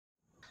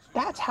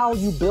That's how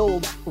you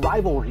build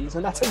rivalries,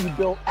 and that's how you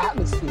build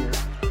atmosphere.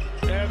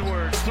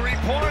 Edwards,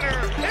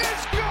 three-pointer,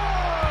 it's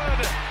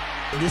good!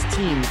 This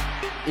team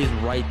is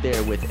right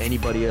there with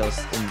anybody else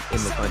in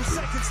the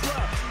country.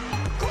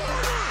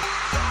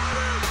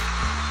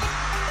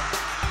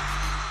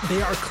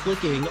 They are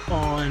clicking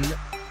on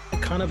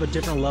kind of a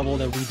different level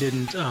that we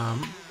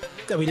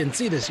didn't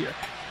see this year.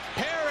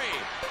 Harry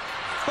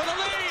for the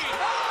lead!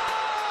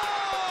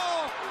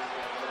 Oh!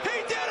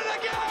 He did it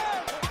again!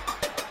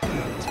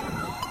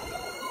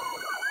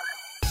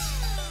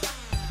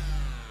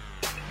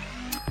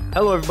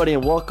 Hello, everybody,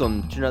 and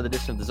welcome to another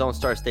edition of the Zone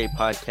Star State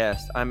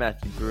Podcast. I'm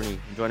Matthew Bruni,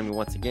 and joining me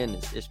once again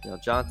is Ishmael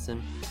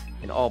Johnson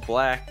in all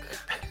black,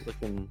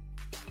 looking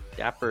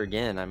dapper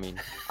again. I mean,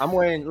 I'm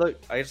wearing, look,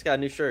 I just got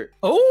a new shirt.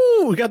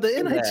 Oh, we got the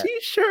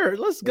NIT shirt.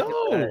 Let's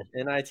go.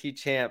 NIT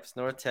champs,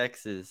 North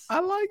Texas.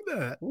 I like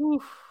that.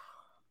 Woo.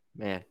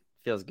 Man,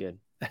 feels good.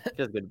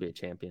 Feels good to be a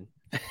champion.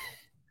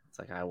 It's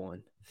like I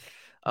won.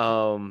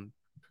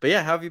 But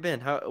yeah, how have you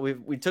been?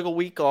 We took a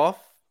week off,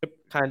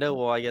 kind of.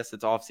 Well, I guess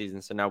it's off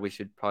season, so now we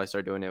should probably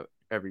start doing it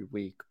every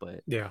week.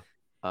 But yeah,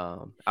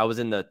 I was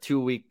in the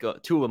two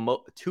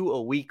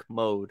a week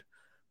mode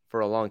for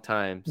a long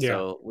time.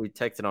 So we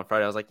texted on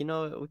Friday. I was like,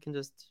 we can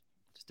just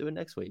do it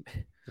next week.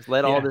 Just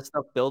let all this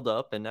stuff build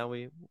up, and now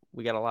we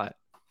got a lot.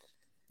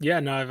 Yeah,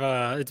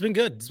 no, it's been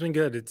good. It's been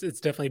good. It's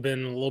definitely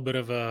been a little bit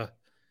of a.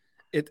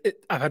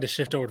 I've had to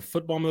shift over to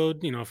football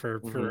mode,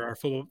 for our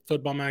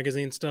football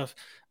magazine stuff.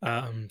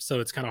 So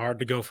it's kind of hard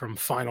to go from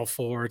Final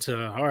Four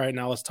to all right,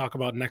 now let's talk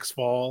about next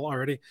fall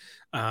already.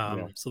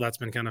 So that's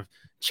been kind of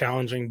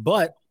challenging,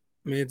 but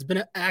I mean, it's been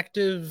an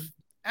active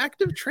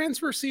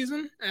transfer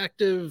season,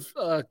 active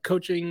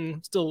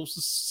coaching, still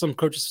some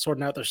coaches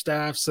sorting out their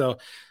staff. So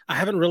I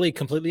haven't really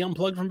completely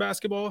unplugged from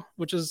basketball,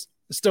 which is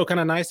still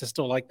kind of nice. I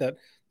still like that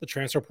the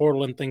transfer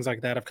portal and things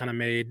like that have kind of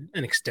made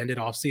an extended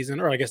off season,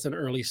 or I guess an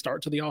early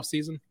start to the off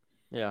season.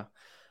 Yeah.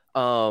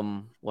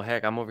 Well,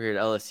 heck, I'm over here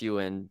at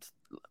LSU, and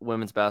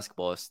women's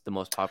basketball is the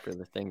most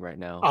popular thing right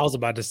now. I was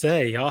about to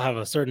say, y'all have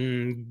a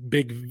certain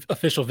big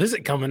official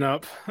visit coming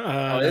up. It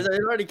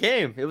already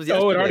came. It was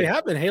yesterday. Oh, it already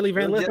happened. Hailey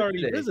Van Lith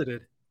already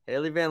visited.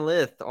 Hailey Van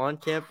Lith on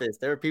campus.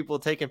 There were people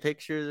taking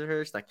pictures of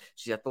her.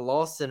 She's at the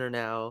Law Center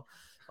now.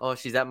 Oh,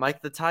 she's at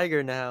Mike the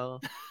Tiger now.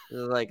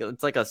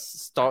 It's like a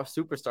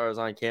superstar is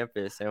on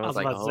campus. And I was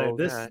about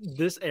to say,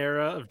 this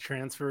era of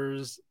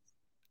transfers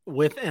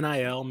with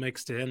NIL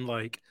mixed in,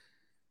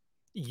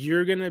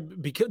 you're gonna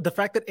the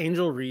fact that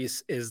Angel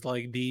Reese is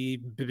like the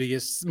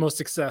biggest, most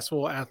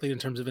successful athlete in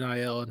terms of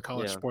NIL in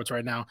college sports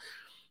right now.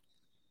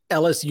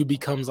 LSU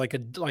becomes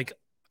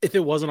if it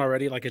wasn't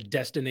already like a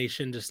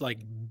destination, just like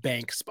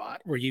bank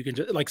spot where you can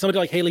just somebody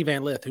like Hailey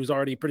Van Lith, who's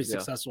already pretty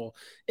successful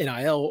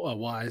NIL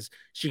wise,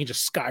 she can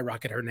just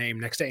skyrocket her name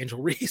next to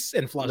Angel Reese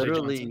and Flau'jae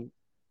Johnson.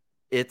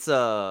 It's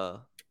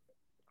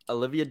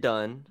Olivia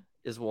Dunn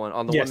is one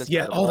on the women's.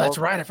 Yeah. Oh, that's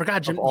right. I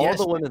forgot. The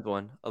women's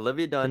one.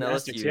 Olivia Dunn,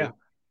 LSU. Yeah.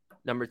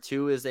 Number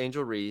 2 is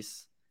Angel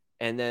Reese,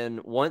 and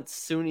then once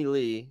Suni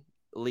Lee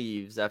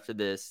leaves after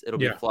this, it'll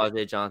be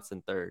Flau'jae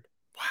Johnson 3rd.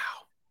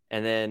 Wow.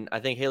 And then I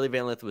think Hailey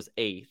Van Lith was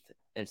 8th.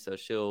 And so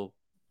she'll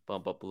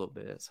bump up a little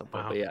bit at some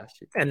point. Wow. But yeah.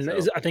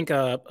 I think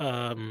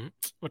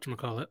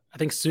whatchamacallit? I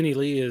think Suni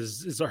Lee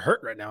is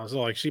hurt right now.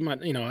 So she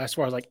might, as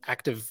far as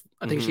active,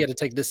 I think she had to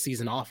take this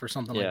season off or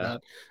something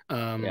like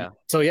that.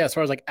 So as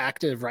far as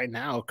active right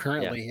now,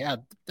 currently,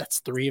 that's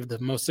 3 of the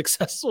most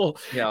successful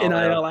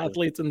NIL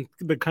athletes in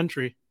the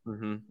country.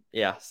 Mm-hmm.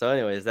 Yeah. So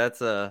anyways,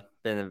 that's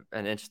been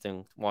an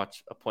interesting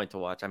point to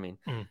watch. I mean,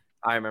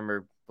 I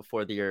remember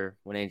before the year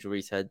when Angel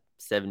Reese had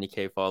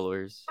 70K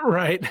followers.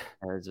 Right.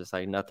 And it was just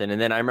nothing.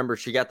 And then I remember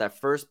she got that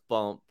first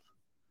bump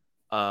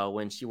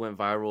when she went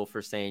viral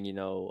for saying,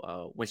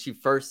 when she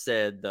first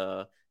said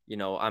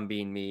I'm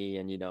being me,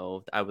 and they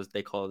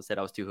said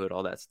I was too hood,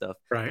 all that stuff.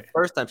 Right. The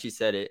first time she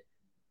said it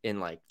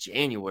in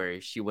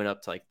January, she went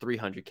up to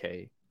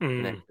 300K.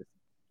 And then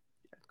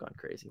it's gone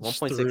crazy.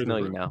 1.6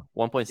 million now.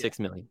 1.6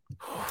 million.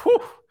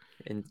 Whew.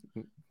 And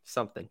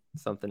something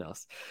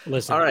else.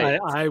 Listen, all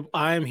right.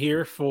 I'm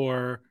here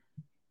for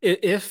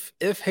if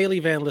Hailey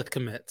Van Lith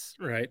commits,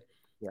 right?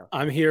 Yeah.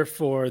 I'm here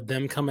for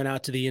them coming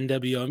out to the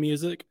NWO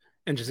music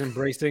and just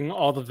embracing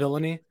all the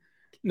villainy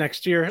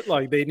next year.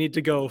 They need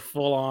to go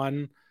full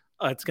on.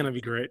 It's gonna be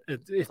great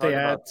if they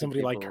add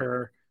somebody like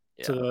her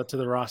to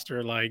the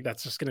roster.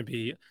 That's just gonna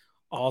be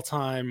all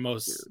time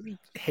most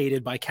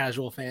hated by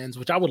casual fans,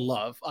 which I would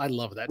love. I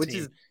love that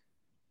team.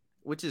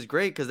 Which is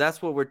great, because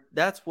that's what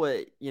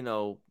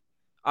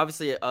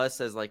obviously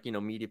us as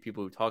media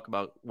people who talk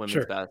about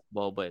women's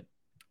basketball, but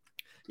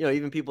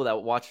even people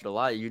that watch it a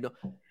lot,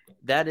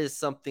 that is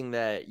something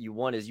that you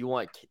want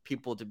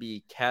people to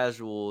be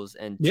casuals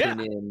and tune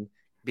in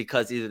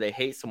because either they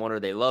hate someone or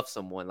they love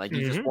someone.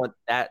 You just want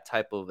that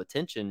type of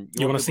attention.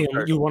 You want to see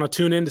them. You want to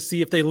tune in to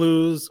see if they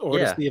lose or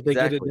to see if they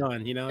get it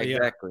done.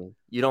 Exactly.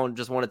 You don't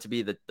just want it to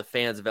be the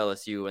fans of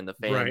LSU and the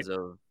fans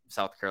of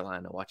South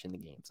Carolina watching the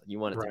games. You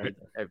want it to be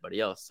everybody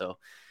else. So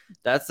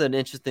that's an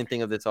interesting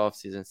thing of this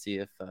offseason. See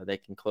if they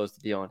can close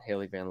the deal on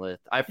Hailey Van Lith.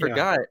 I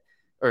forgot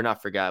or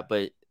not forgot,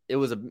 but it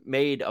was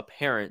made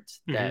apparent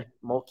that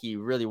Mulkey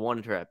really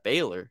wanted her at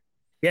Baylor.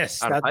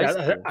 Yes,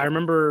 I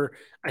remember.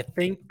 I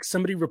think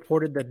somebody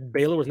reported that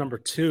Baylor was number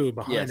 2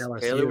 behind LSU.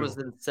 Baylor was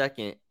in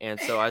second, and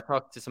so I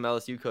talked to some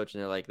LSU coach,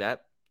 and they're like,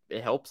 that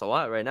it helps a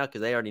lot right now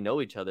because they already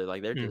know each other.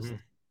 Like they're just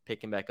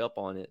picking back up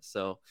on it.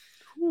 So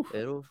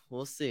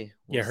we'll see.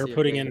 Her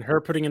putting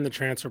in the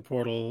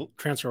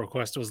transfer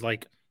request was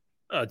like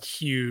a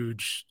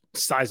huge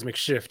seismic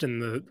shift in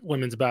the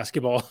women's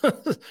basketball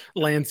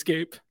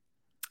landscape.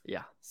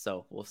 Yeah,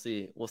 so we'll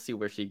see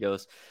where she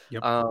goes.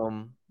 Yep.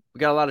 We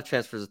got a lot of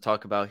transfers to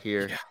talk about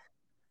here.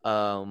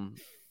 Yeah.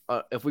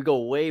 If we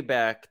go way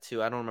back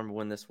to, I don't remember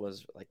when this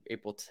was, like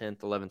April 10th,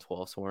 11th,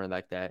 12th, somewhere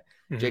like that.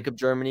 Jacob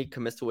Germany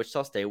commits to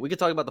Wichita State. We could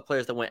talk about the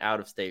players that went out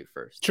of state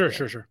first.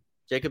 Sure.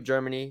 Jacob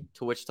Germany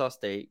to Wichita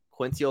State.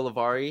 Quincy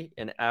Olivari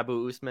and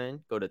Abu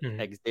Usman go to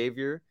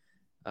Xavier.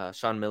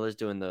 Sean Miller's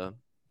doing the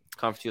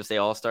Conference USA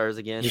All-Stars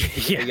again.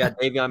 He got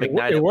Davion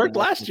McKnight. It worked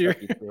last year.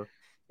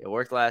 It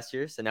worked last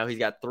year. So now he's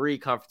got 3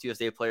 Conference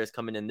USA players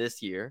coming in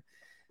this year.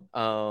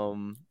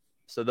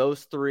 So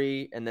those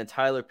 3, and then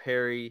Tyler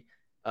Perry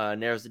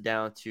narrows it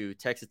down to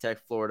Texas Tech,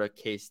 Florida,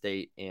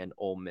 K-State, and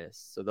Ole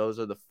Miss. So those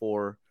are the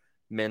 4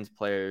 men's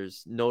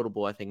players,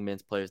 notable, I think,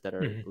 men's players that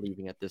are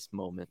leaving at this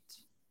moment.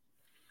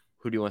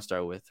 Who do you want to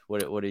start with?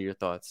 What are your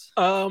thoughts?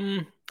 I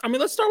mean,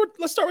 let's start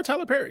with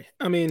Tyler Perry.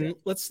 I mean,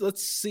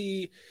 let's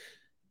see.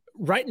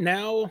 Right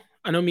now,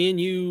 I know me and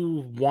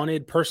you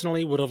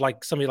would have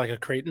liked somebody like a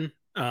Creighton.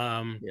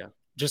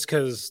 Just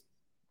because.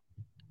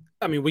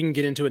 I mean, we can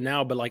get into it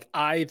now, but like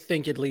I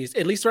think at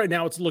least right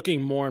now, it's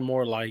looking more and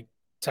more like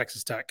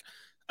Texas Tech.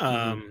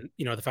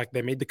 The fact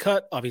they made the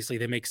cut, obviously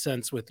they make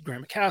sense with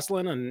Grant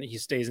McCasland, and he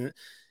stays in.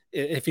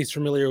 If he's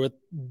familiar with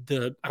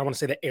I don't want to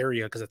say the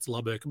area because it's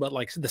Lubbock, but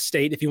like the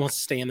state, if he wants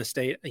to stay in the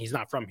state, he's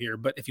not from here,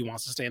 but if he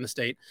wants to stay in the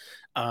state,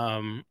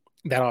 that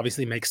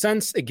obviously makes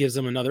sense. It gives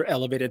him another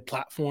elevated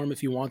platform if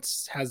he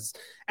has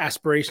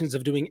aspirations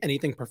of doing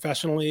anything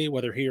professionally,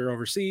 whether here or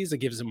overseas. It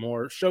gives him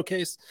more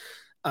showcase.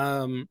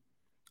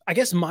 I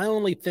guess my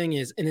only thing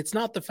is, and it's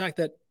not the fact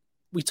that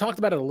we talked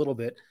about it a little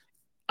bit.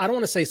 I don't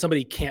want to say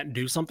somebody can't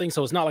do something.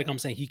 So it's not like I'm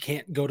saying he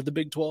can't go to the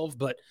Big 12,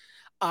 but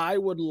I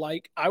would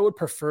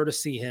prefer to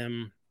see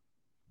him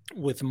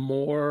with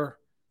more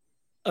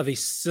of a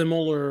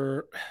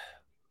similar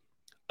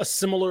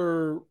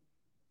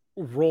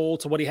role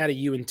to what he had at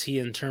UNT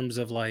in terms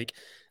of like,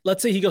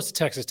 let's say he goes to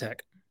Texas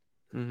Tech.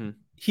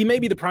 He may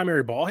be the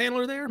primary ball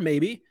handler there,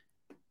 maybe,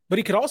 but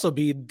he could also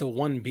be the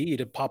 1B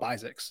to Pop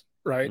Isaacs.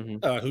 Right,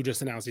 who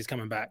just announced he's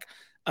coming back.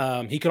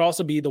 He could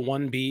also be the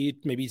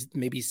 1B,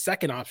 maybe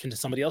second option to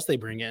somebody else they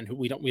bring in who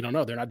we don't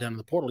know. They're not done in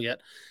the portal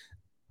yet.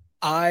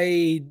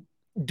 I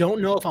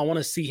don't know if I want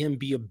to see him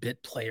be a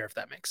bit player, if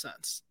that makes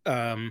sense.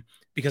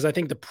 Because I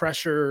think the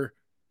pressure,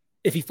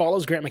 if he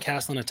follows Grant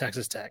McCasland at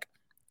Texas Tech,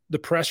 the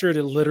pressure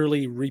to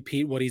literally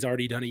repeat what he's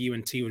already done at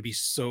UNT would be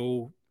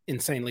so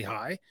insanely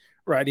high.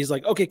 Right, he's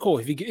like, okay, cool.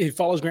 If he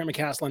follows Grant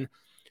McCasland,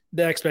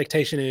 the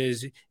expectation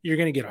is you're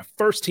going to get a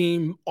first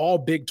team all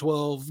Big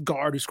 12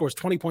 guard who scores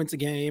 20 points a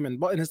game.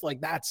 And it's like,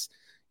 that's,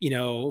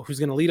 who's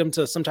going to lead him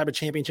to some type of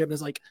championship. And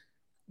it's like,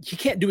 he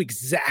can't do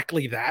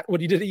exactly that,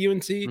 what he did at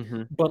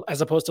UNT, but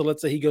as opposed to,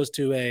 let's say he goes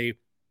to a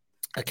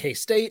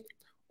K-State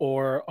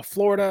or a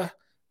Florida,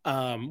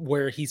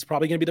 where he's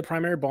probably going to be the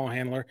primary ball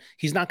handler.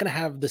 He's not going to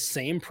have the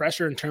same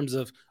pressure in terms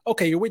of,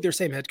 okay, you're with your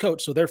same head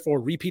coach, so therefore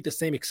repeat the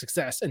same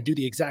success and do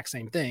the exact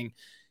same thing.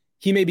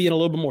 He may be in a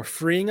little bit more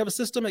freeing of a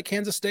system at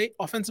Kansas State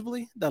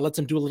offensively that lets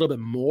him do a little bit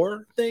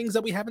more things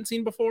that we haven't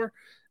seen before.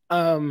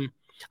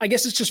 I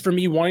guess it's just for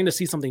me wanting to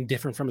see something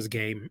different from his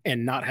game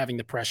and not having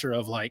the pressure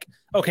of like,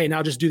 okay,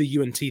 now just do the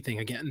UNT thing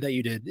again that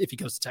you did if he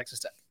goes to Texas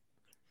Tech.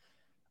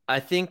 I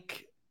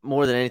think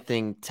more than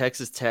anything,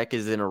 Texas Tech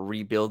is in a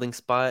rebuilding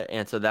spot,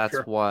 and so that's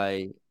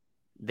why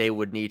they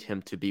would need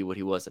him to be what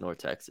he was in North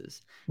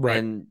Texas. Right.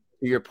 And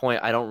to your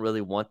point, I don't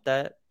really want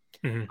that.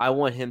 I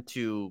want him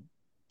to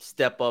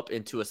step up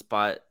into a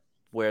spot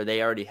where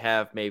they already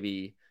have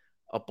maybe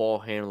a ball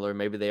handler,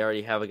 maybe they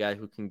already have a guy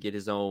who can get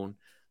his own,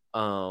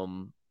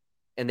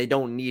 and they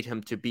don't need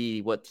him to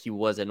be what he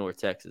was at North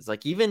Texas.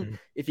 Like even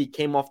if he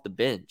came off the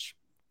bench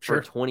for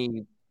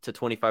 20 to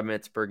 25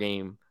 minutes per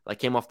game, like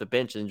came off the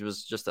bench and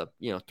was just a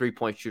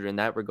 3-point shooter in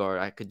that regard,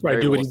 I could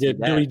do what he did.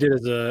 Do what he did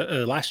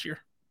as last year.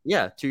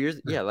 Yeah, 2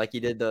 years. Yeah, like he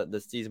did the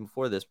season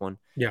before this one.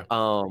 Yeah.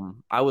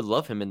 I would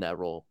love him in that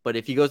role. But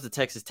if he goes to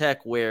Texas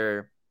Tech,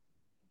 where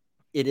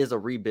it is a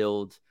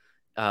rebuild,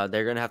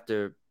 they're gonna have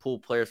to pull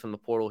players from the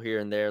portal here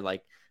and there.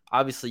 Like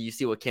obviously, you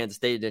see what Kansas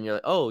State did, and you're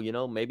like,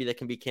 oh, maybe they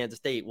can be Kansas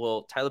State.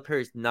 Well, Tyler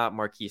Perry's not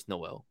Marquise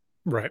Noel,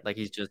 right? Like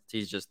he's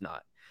just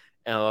not.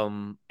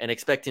 And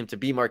expect him to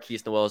be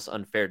Marquise Noel is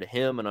unfair to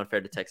him and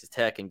unfair to Texas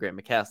Tech and Grant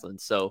McCasland.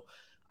 So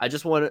I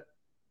just want to.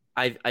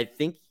 I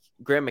think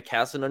Grant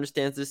McCasland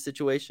understands this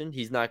situation.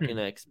 He's not going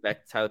to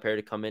expect Tyler Perry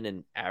to come in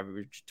and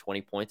average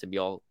 20 points and be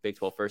all Big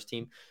 12 first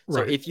team.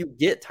 So if you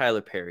get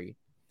Tyler Perry,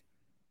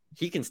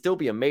 he can still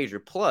be a major.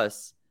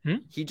 Plus,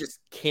 he just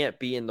can't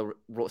be in the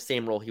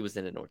same role he was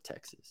in at North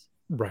Texas.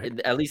 Right.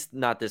 At least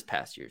not this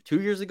past year.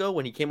 2 years ago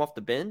when he came off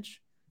the bench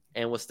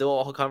and was still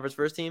all conference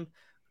first team,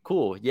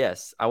 cool.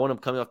 Yes, I want him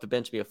coming off the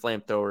bench to be a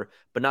flamethrower,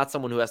 but not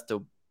someone who has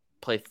to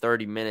play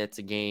 30 minutes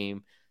a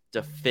game,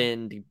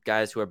 defend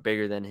guys who are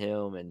bigger than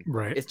him, and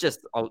right. It's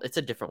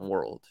a different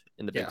world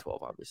in the Big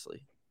 12,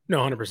 obviously. No,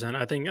 100%.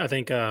 I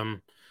think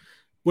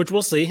which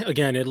we'll see.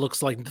 Again, it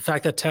looks like the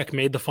fact that Tech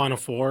made the Final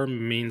Four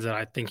means that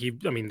I think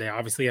they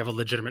obviously have a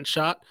legitimate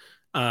shot.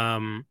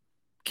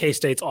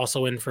 K-State's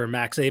also in for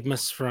Max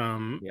Abmas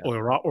from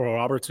Oral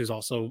Roberts, who's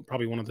also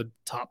probably one of the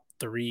top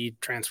 3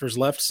 transfers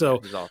left.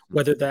 So awesome.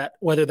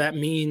 whether that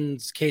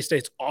means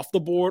K-State's off the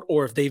board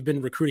or if they've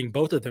been recruiting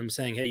both of them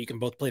saying, hey, you can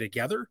both play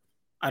together,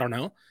 I don't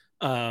know.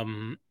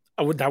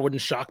 That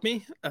wouldn't shock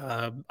me.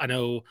 I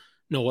know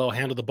Noel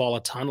handled the ball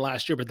a ton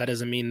last year, but that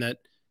doesn't mean that.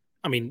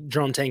 I mean,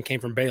 Jerome Tang came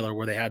from Baylor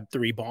where they had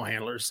 3 ball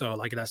handlers, so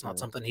like that's not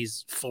something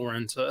he's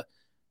foreign to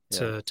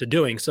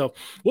doing. So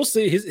we'll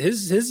see.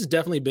 His has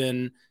definitely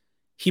been.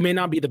 He may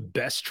not be the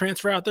best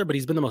transfer out there, but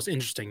he's been the most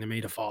interesting to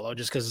me to follow.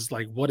 Just because it's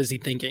like, what is he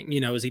thinking?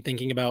 Is he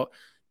thinking about?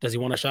 Does he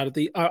want a shot at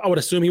the? I would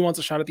assume he wants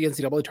a shot at the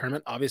NCAA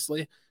tournament,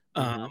 obviously.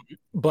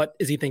 But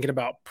is he thinking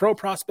about pro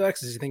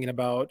prospects? Is he thinking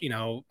about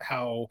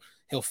how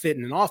he'll fit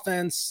in an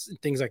offense,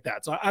 things like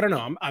that? So I don't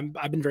know.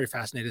 I've been very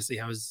fascinated to see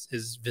how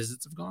his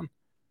visits have gone.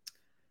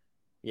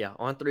 Yeah,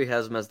 On3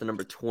 has him as the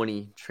number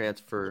 20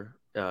 transfer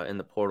in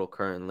the portal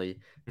currently.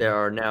 There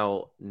are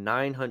now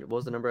 900. What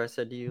was the number I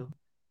said to you?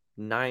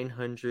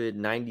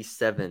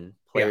 997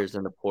 players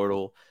in the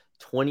portal.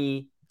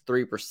 23%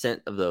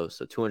 of those,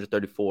 so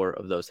 234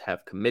 of those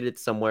have committed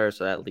somewhere.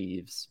 So that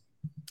leaves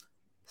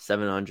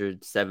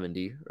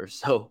 770 or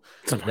so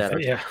that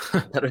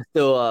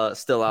are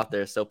still out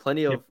there. So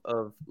plenty of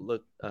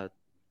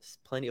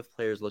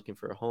players looking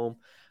for a home.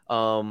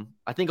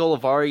 I think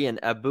Olivari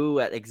and Abu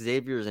at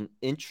Xavier is an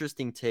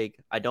interesting take.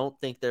 I don't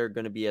think they're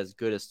going to be as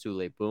good as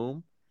Sule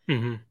Boom.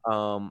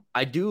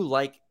 I do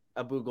like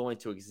Abu going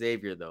to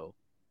Xavier though,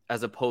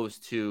 as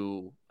opposed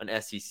to an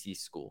SEC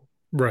school.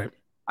 Right.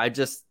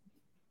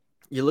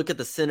 You look at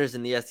the centers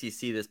in the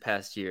SEC this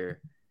past year.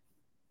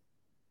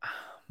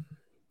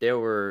 There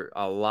were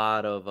a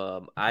lot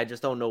of I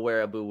just don't know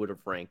where Abu would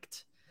have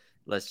ranked.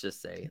 Let's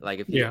just say, like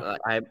if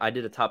I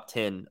did a top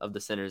 10 of the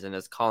centers, and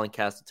it's Colin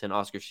Castleton,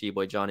 Oscar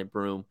Sheboy, Johnny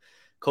Broom,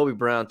 Kobe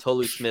Brown,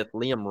 Tolu Smith,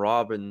 Liam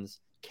Robbins,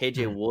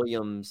 KJ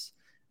Williams,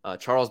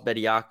 Charles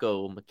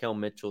Bediako, Mikal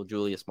Mitchell,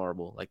 Julius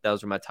Marble. Like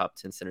those were my top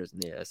 10 centers in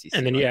the SEC.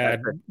 And then you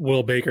had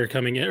Will Baker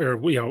coming in, or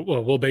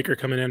Will Baker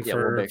coming in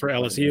for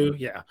LSU.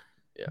 Yeah.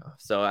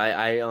 So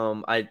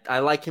I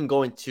like him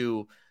going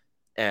to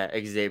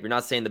Xavier.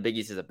 Not saying the Big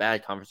East is a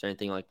bad conference or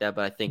anything like that,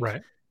 but I think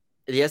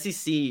the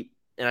SEC.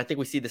 And I think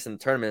we see this in the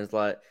tournament is a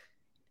lot,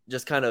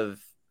 just kind of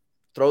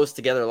throws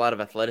together a lot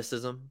of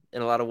athleticism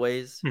in a lot of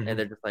ways. And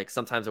they're just like,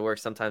 sometimes it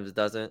works, sometimes it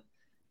doesn't.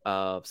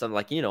 Something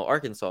like,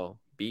 Arkansas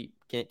beat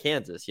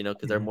Kansas, because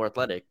they're more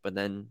athletic, but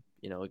then,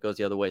 it goes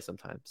the other way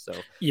sometimes. So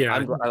I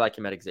like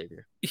him at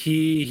Xavier.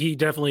 He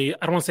definitely,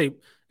 I don't want to say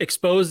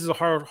exposed is a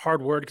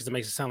hard word because it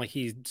makes it sound like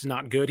he's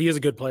not good. He is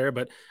a good player,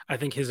 but I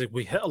think a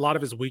lot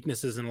of his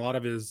weaknesses and a lot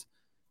of his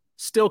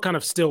still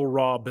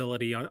raw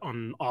ability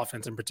on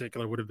offense in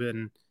particular would have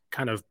been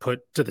kind of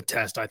put to the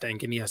test, I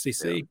think, in the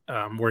SEC,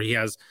 where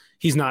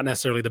he's not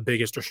necessarily the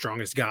biggest or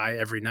strongest guy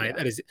every night,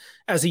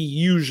 as he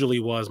usually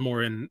was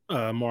more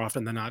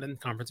often than not in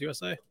Conference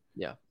USA.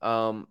 Yeah.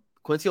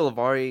 Quincy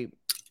Olivari,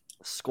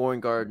 scoring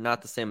guard,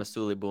 not the same as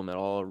Sule Boom at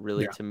all,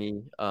 really, to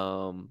me.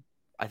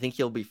 I think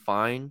he'll be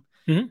fine,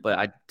 but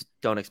I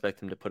don't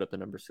expect him to put up the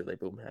numbers Sule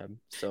Boom had.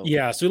 So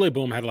Sule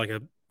Boom had like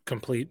a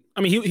complete. I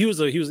mean,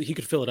 he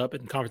could fill it up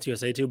in Conference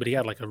USA too, but he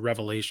had like a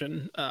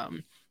revelation.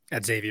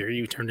 At Xavier,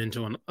 he turned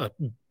into a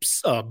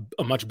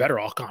much better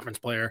all-conference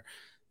player,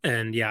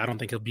 and I don't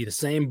think he'll be the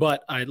same.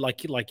 But I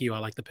like you. I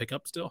like the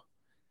pickup still.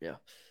 Yeah.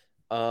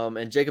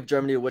 And Jacob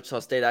Germany to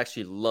Wichita State, I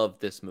actually love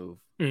this move.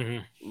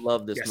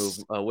 Love this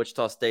move.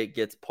 Wichita State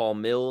gets Paul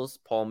Mills.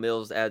 Paul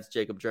Mills adds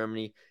Jacob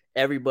Germany.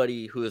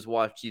 Everybody who has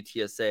watched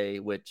UTSA,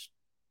 which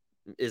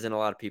isn't a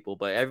lot of people,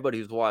 but everybody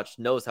who's watched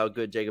knows how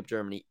good Jacob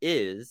Germany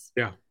is.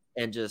 Yeah.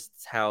 And just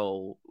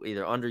how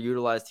either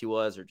underutilized he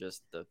was or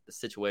just the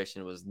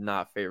situation was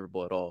not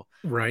favorable at all.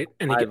 Right.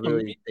 And I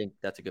really think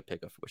that's a good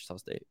pickup for Wichita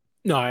State.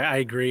 No, I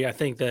agree. I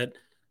think that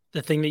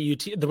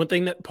the one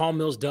thing that Paul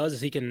Mills does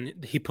is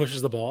he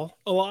pushes the ball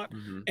a lot.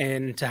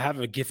 And to have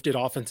a gifted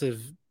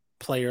offensive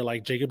player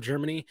like Jacob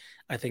Germany,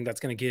 I think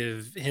that's going to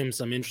give him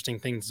some interesting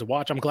things to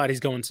watch. I'm glad he's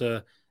going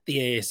to the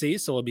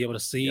AAC, so we'll be able to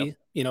see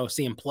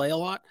him play a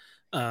lot.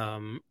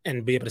 And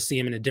be able to see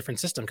him in a different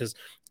system, because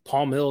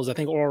Paul Mills, I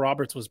think Oral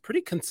Roberts was pretty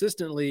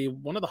consistently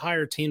one of the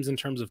higher teams in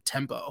terms of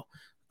tempo.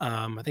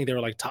 I think they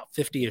were like top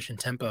 50-ish in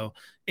tempo.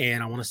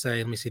 And I want to say,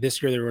 let me see,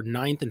 this year they were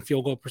 9th in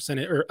field goal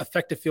percentage or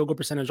effective field goal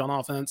percentage on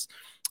offense.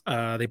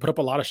 They put up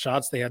a lot of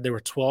shots. They were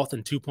 12th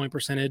in 2-point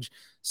percentage.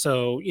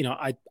 So,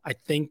 I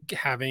think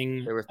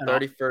they were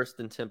 31st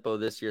in tempo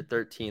this year,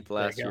 13th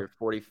last year,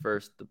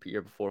 41st the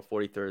year before,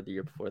 43rd the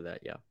year before that.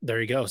 Yeah. There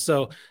you go.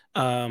 So,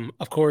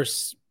 of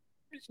course,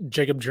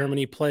 Jacob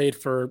Germany played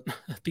for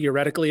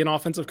theoretically an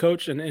offensive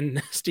coach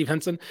and Steve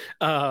Henson.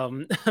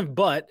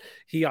 But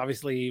he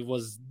obviously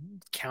was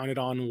counted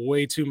on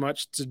way too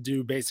much to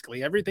do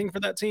basically everything for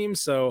that team.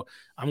 So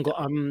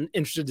I'm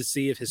interested to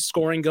see if his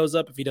scoring goes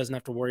up, if he doesn't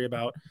have to worry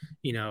about,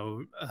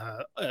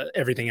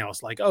 everything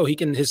else. Like, I'm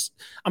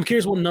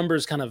curious what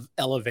numbers kind of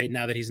elevate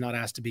now that he's not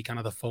asked to be kind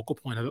of the focal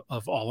point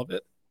of all of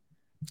it.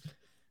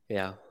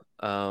 Yeah.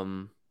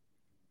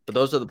 But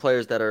those are the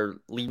players that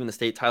are leaving the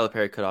state. Tyler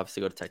Perry could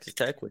obviously go to Texas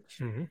Tech,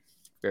 which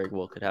very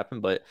well could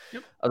happen. But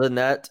other than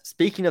that,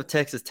 speaking of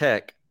Texas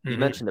Tech, you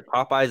mentioned that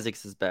Pop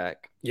Isaacs is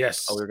back.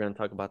 Yes. We were going to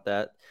talk about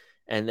that.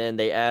 And then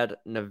they add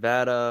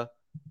Nevada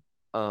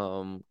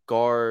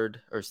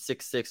guard or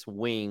 6'6"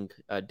 wing,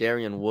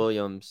 Darian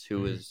Williams,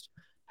 who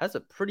has a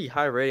pretty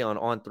high rating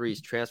on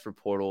threes transfer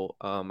portal.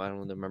 I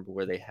don't remember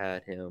where they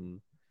had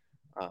him.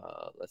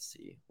 Let's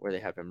see where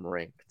they have him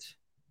ranked.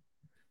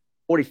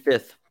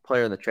 45th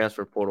player in the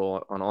transfer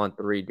portal on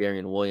three.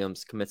 Darian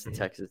Williams commits to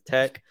Texas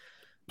Tech.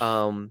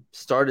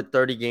 Started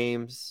 30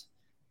 games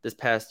this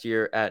past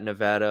year at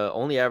Nevada.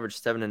 Only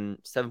averaged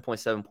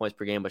 7.7 points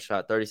per game, but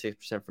shot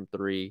 36% from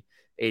three,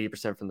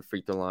 80% from the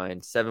free throw line,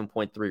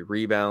 7.3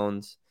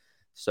 rebounds,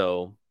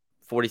 so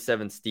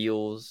 47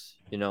 steals.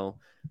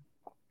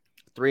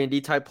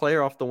 3-and-D type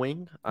player off the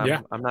wing.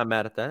 I'm not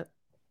mad at that.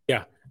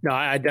 Yeah, no,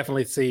 I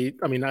definitely see.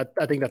 I mean, I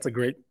think that's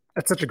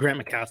such a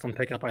Grant McCasland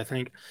pickup. I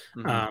think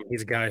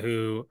he's a guy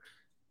who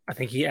I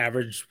think he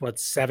averaged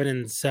 7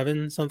 and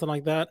 7, something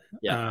like that.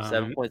 Yeah,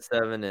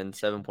 7.7 and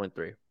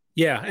 7.3.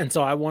 Yeah, and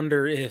so I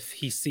wonder if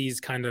he sees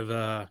kind of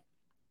a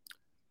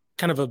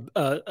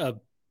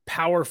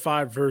Power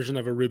 5 version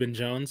of a Reuben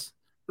Jones,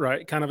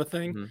 right? Kind of a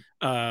thing,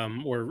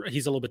 where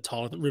he's a little bit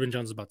taller. Reuben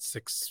Jones is about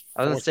 6'4".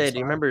 I was gonna say, do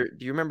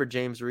you remember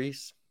James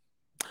Reese?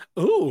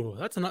 Ooh,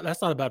 that's not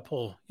a bad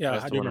pull. Yeah,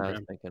 that's I the do one remember I was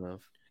him. thinking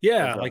of.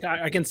 Yeah, like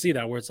I can see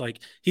that, where it's like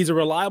he's a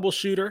reliable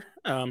shooter,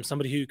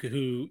 somebody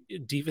who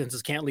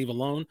defenses can't leave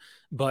alone,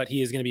 but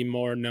he is going to be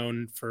more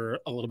known for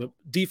a little bit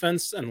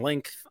defense and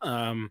length.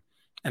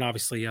 And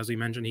obviously, as we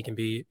mentioned, he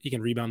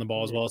can rebound the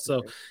ball as well.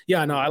 So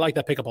yeah, no, I like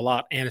that pickup a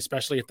lot, and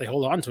especially if they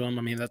hold on to him.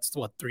 I mean, that's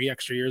 3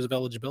 extra years of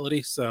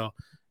eligibility. So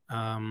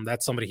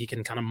that's somebody he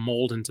can kind of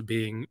mold into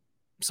being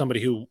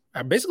somebody who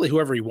basically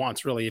whoever he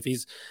wants, really. If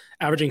he's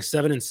averaging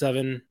 7 and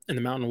 7 in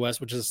the Mountain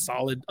West, which is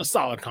a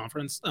solid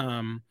conference.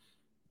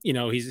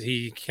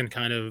 He can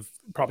kind of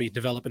probably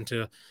develop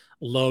into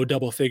low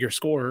double-figure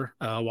scorer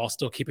while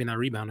still keeping that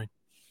rebounding.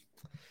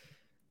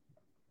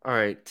 All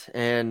right,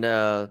 and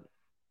to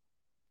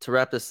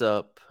wrap this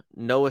up,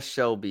 Noah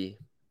Shelby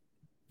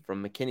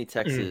from McKinney,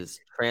 Texas,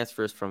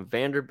 transfers from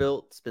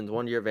Vanderbilt, spends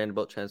 1 year at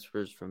Vanderbilt,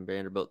 transfers from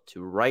Vanderbilt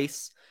to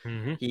Rice.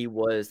 He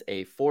was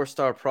a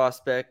 4-star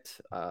prospect.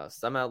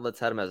 Some outlets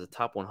had him as a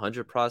top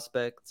 100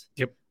 prospect.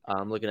 Yep.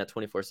 I'm looking at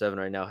 24/7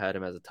 right now, had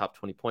him as a top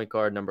 20 point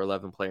guard, number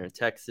 11 player in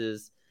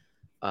Texas.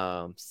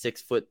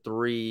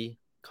 6'3"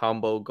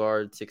 combo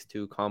guard,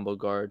 6'2" combo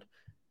guard.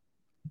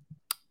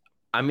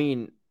 I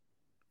mean,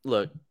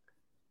 look,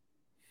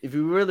 if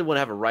you really want to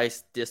have a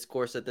Rice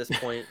discourse at this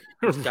point,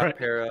 Scott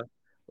Pera,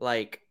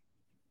 like,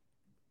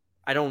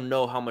 I don't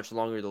know how much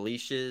longer the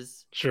leash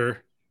is.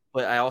 Sure.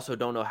 But I also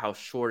don't know how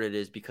short it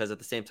is, because at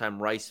the same time,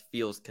 Rice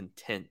feels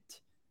content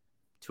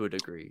to a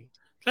degree.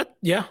 I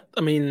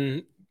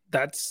mean,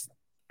 I'd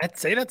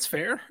say that's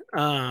fair.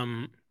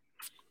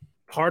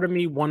 Part of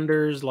me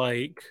wonders,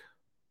 like,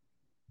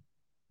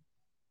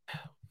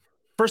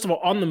 first of all,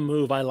 on the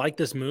move, I like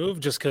this move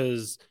just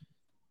because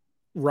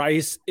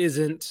Rice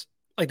isn't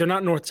like, they're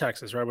not North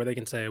Texas, right? Where they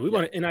can say, we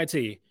want an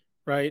NIT,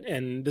 right?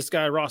 And this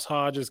guy, Ross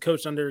Hodge, is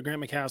coached under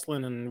Grant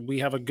McCasland, and we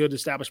have a good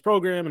established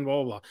program and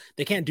blah, blah, blah.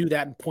 They can't do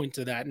that and point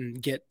to that and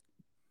get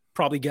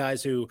probably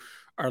guys who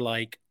are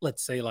like,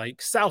 let's say,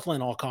 like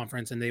Southland All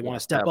Conference, and they want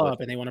to step up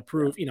and they want to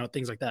prove,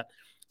 things like that.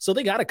 So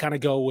they got to kind of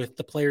go with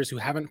the players who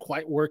haven't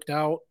quite worked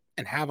out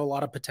and have a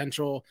lot of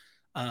potential.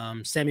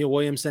 Samuel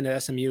Williamson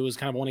at SMU is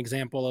kind of one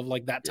example of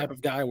like that type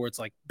of guy where it's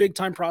like big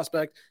time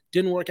prospect,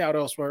 didn't work out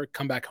elsewhere,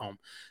 come back home.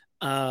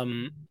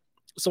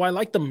 So I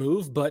like the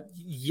move, but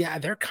yeah,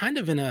 they're kind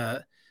of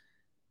it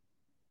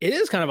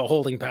is kind of a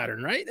holding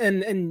pattern, right?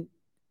 And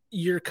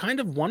you're kind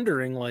of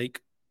wondering,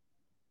 like,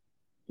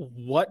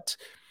 what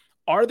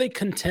are they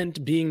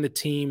content being the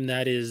team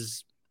that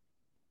is,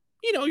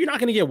 you're not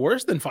going to get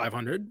worse than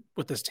 500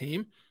 with this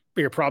team,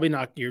 but you're probably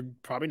not going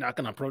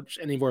to approach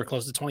anywhere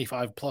close to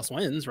 25 plus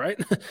wins, right?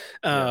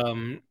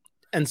 And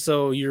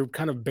so you're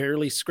kind of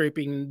barely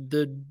scraping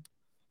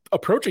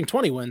approaching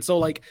 20 wins. So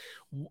like,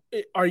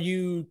 are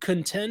you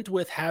content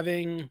with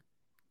having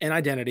an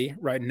identity,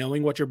 right?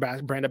 Knowing what your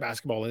brand of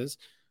basketball is?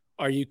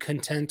 Are you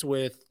content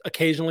with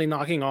occasionally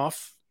knocking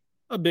off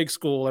a big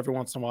school every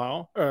once in a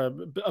while, or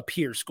a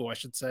peer school, I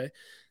should say,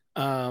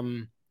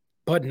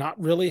 but not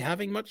really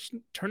having much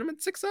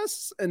tournament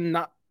success and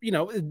not,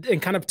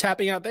 and kind of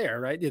tapping out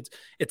there, right?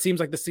 It seems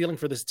like the ceiling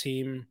for this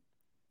team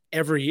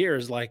every year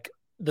is like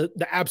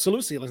the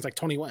absolute ceiling is like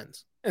 20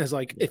 wins. And it's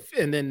like,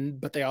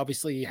 but they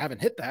obviously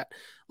haven't hit that.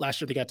 Last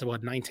year they got to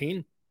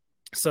 19.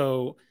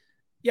 So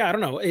Yeah, I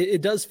don't know.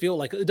 It does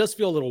feel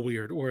a little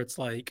weird where it's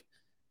like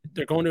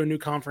they're going to a new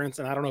conference,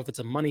 and I don't know if it's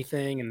a money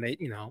thing, and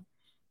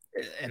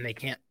they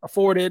can't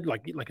afford it,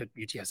 like a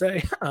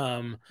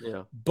UTSA.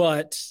 Yeah.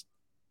 But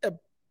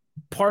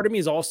part of me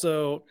is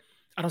also,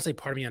 I don't say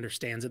part of me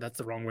understands it. That's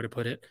the wrong way to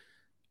put it.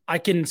 I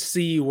can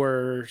see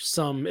where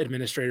some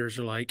administrators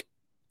are like,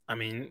 I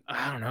mean,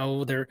 I don't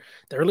know. They're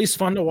at least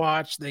fun to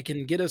watch. They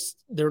can get us.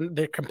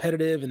 They're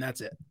competitive, and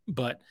that's it.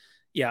 But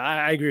yeah,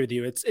 I agree with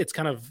you. It's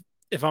kind of,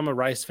 if I'm a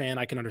Rice fan,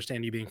 I can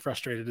understand you being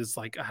frustrated. It's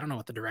like, I don't know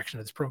what the direction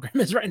of this program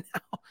is right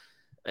now.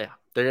 Yeah,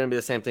 they're gonna be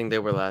the same thing they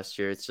were last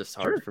year. It's just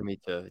hard for me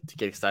to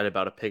get excited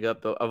about a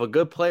pickup of a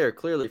good player,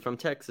 clearly from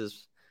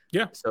Texas.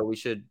 Yeah. So we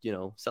should,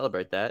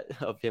 celebrate that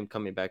of him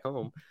coming back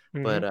home.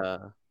 Mhm.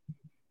 But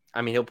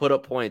I mean, he'll put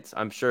up points.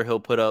 I'm sure he'll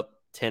put up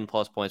 10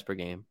 plus points per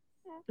game.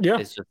 Yeah.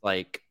 It's just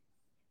like,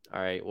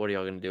 all right, what are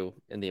y'all gonna do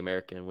in the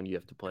American when you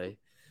have to play?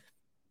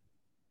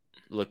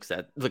 Looks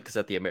at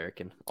the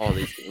American, all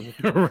these things.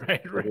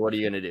 right. Like, what are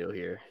you gonna do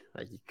here?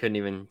 Like, you couldn't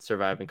even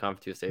survive in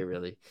Conference USA,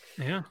 really.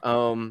 Yeah.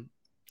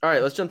 All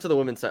right, let's jump to the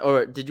women's side.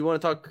 Or did you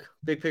want to talk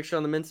big picture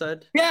on the men's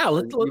side? Yeah, a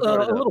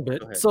little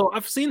bit. So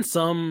I've seen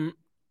some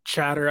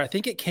chatter. I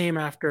think it came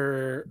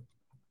after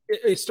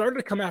it started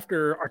to come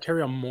after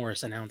Arterio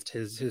Morris announced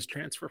his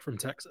transfer from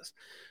Texas.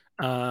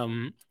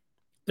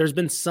 There's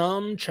been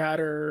some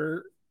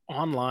chatter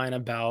online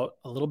about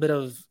a little bit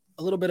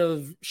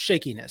of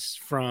shakiness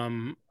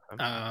from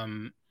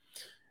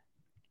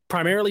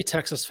primarily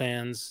Texas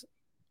fans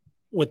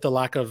with the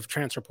lack of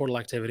transfer portal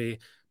activity.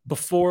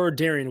 Before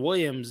Darian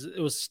Williams, it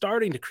was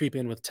starting to creep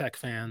in with Tech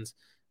fans,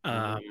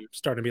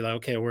 starting to be like,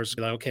 okay, where's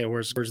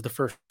the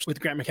first with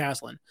Grant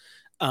McCasland?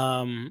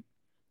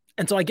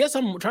 And so I guess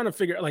I'm trying to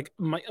figure like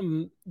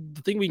the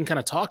thing we can kind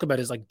of talk about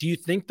is like, do you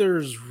think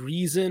there's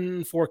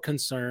reason for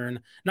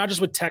concern, not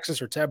just with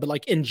Texas or Tech, but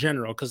like in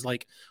general? Because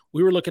like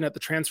we were looking at the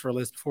transfer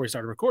list before we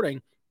started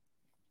recording,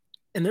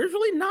 and there's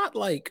really not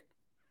like,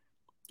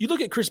 you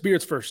look at Chris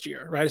Beard's first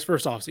year, right? His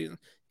first offseason.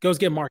 Goes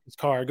get Marcus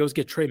Carr, goes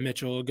get Trey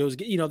Mitchell, goes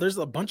get, there's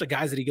a bunch of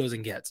guys that he goes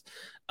and gets.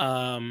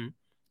 Mark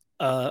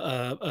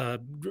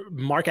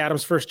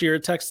Adams' first year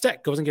at Texas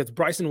Tech goes and gets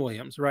Bryson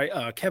Williams,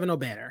 right? Kevin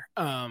O'Banner.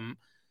 And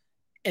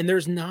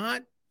there's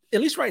not, at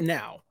least right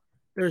now,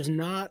 there's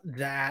not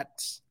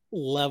that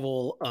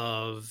level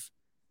of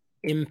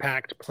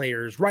impact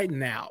players right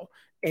now.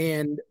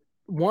 And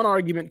one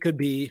argument could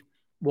be,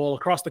 well,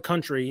 across the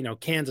country,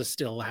 Kansas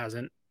still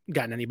hasn't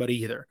gotten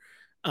anybody either.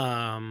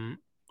 I'm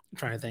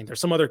trying to think. There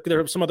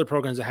are some other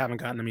programs that haven't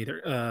gotten them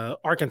either.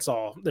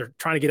 Arkansas, they're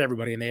trying to get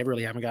everybody, and they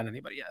really haven't gotten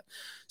anybody yet.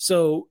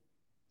 So,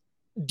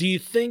 do you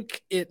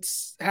think it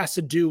has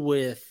to do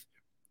with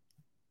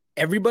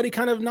everybody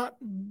kind of not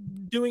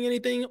doing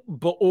anything,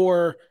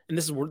 and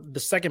this is the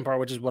second part,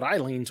 which is what I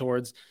lean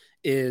towards,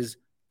 is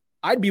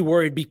I'd be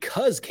worried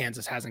because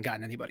Kansas hasn't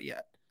gotten anybody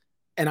yet,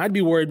 and I'd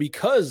be worried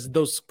because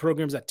those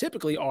programs that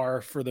typically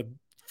are for the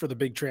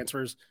big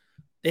transfers,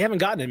 they haven't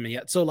gotten him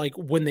yet. So like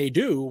when they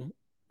do,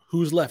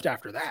 who's left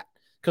after that?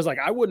 Because like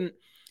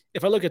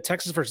if I look at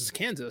Texas versus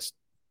Kansas,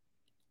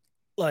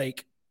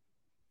 like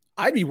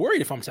I'd be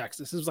worried if I'm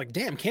Texas. It was like,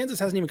 damn, Kansas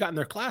hasn't even gotten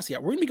their class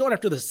yet. We're gonna be going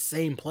after the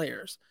same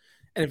players.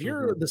 And if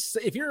you're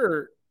if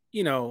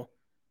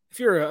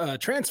you're a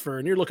transfer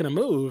and you're looking to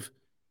move,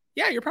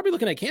 yeah, you're probably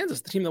looking at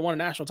Kansas, the team that won a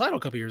national title a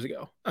couple years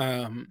ago. So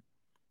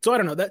I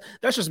don't know.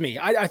 That's just me.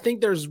 I think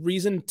there's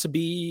reason to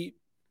be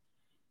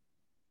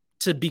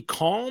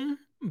calm.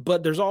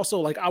 But there's also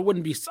like, I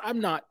wouldn't say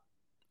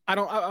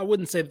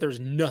that there's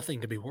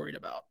nothing to be worried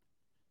about.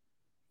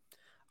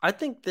 I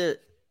think that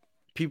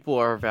people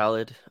are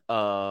valid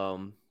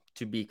to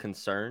be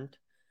concerned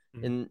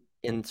in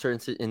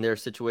their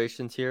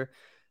situations here.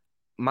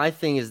 My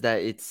thing is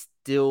that it's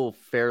still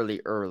fairly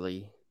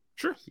early.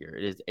 Sure. Here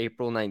it is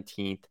April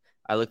 19th.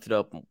 I looked it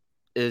up.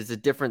 It is a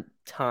different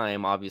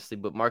time, obviously,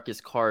 but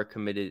Marcus Carr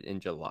committed in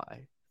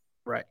July.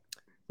 Right.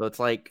 So it's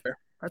like, fair.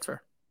 That's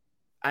fair.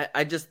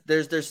 I just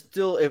there's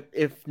still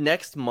if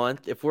next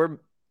month, if we're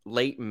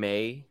late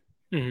May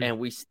and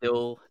we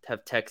still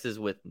have Texas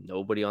with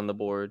nobody on the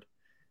board,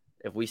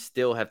 if we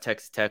still have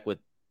Texas Tech with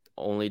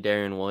only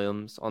Darian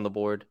Williams on the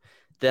board,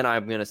 then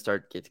I'm gonna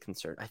start get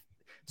concerned.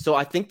 So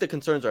I think the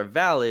concerns are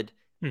valid,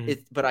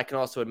 but I can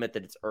also admit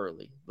that it's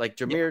early. Like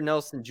Jameer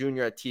Nelson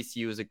Jr. at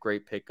TCU is a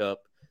great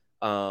pickup.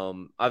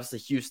 Obviously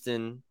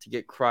Houston, to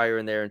get Cryer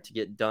in there and to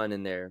get Dunn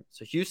in there.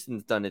 So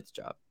Houston's done its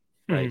job,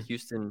 right?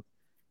 Houston.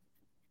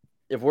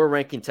 If we're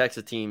ranking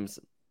Texas teams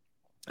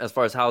as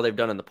far as how they've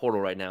done in the portal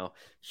right now,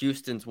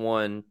 Houston's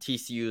won,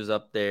 TCU's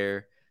up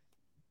there,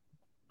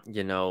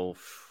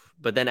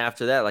 but then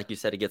after that, like you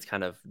said, it gets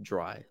kind of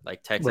dry.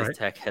 Like Texas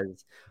Tech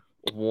has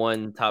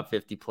one top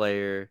 50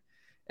 player,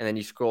 and then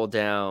you scroll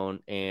down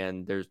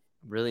and there's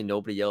really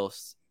nobody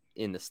else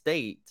in the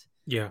state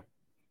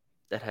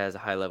that has a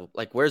high level.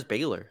 Like, where's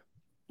Baylor?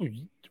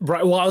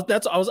 Right. Well,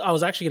 I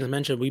was actually going to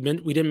mention, we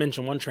didn't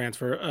mention one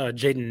transfer,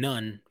 Jaden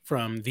Nunn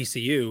from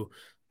VCU.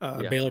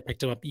 Baylor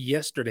picked him up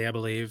yesterday, I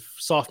believe.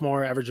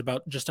 Sophomore, average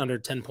about just under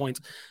 10 points.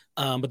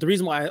 But the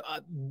reason why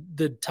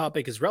the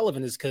topic is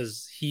relevant is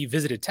because he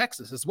visited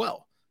Texas as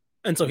well.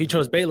 And so he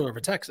chose Baylor over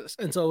Texas.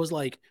 And so it was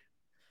like,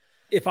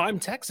 if I'm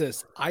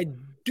Texas, I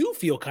do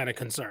feel kind of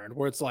concerned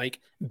where it's like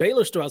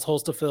Baylor still has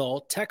holes to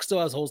fill, Tech still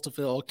has holes to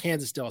fill,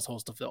 Kansas still has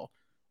holes to fill.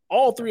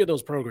 All three of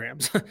those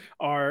programs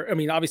are, I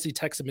mean, obviously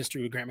Tech's a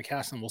mystery with Grant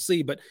McCasland, we'll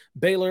see, but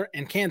Baylor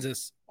and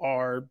Kansas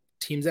are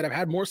teams that have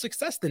had more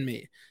success than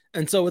me.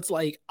 And so it's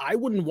like, I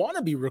wouldn't want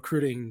to be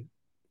recruiting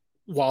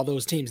while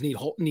those teams need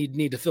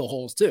to fill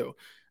holes too.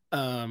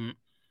 And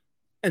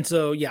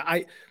so,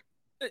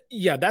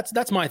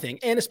 that's my thing.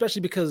 And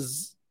especially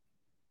because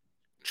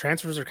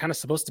transfers are kind of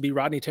supposed to be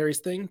Rodney Terry's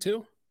thing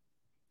too.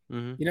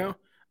 You know,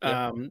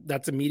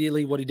 that's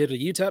immediately what he did with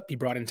UTEP. He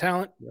brought in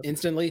talent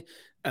instantly.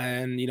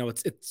 And, you know,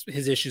 it's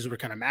his issues were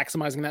kind of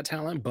maximizing that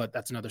talent, but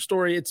that's another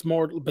story. It's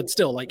more, but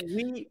still like,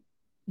 go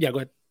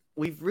ahead.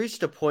 We've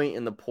reached a point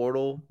in the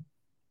portal,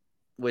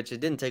 which it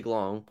didn't take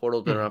long.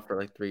 Portal's been around for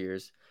like 3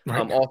 years.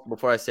 Right. Also,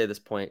 before I say this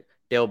point,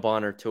 Dale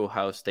Bonner to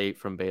Ohio State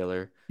from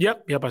Baylor.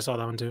 Yep. I saw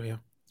that one too. Yeah.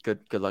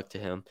 Good luck to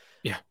him.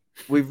 Yeah.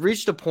 We've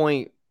reached a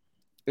point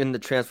in the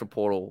transfer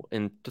portal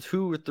in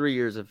 2 or 3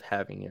 years of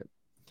having it,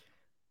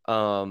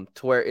 to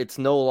where it's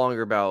no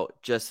longer about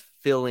just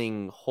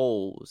filling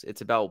holes.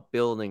 It's about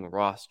building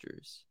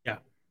rosters. Yeah.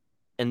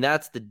 And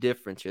that's the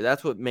difference here.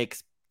 That's what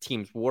makes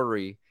teams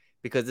worry,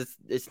 because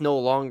it's no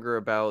longer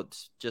about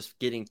just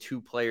getting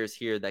 2 players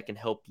here that can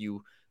help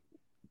you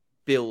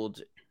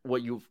build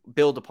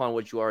upon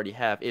what you already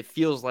have. It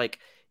feels like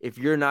if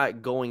you're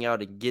not going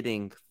out and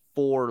getting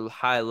 4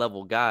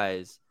 high-level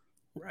guys,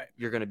 right,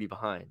 you're going to be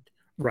behind.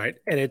 Right.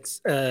 And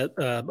it's, but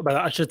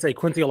I should say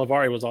Quincy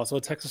Olivari was also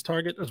a Texas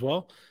target as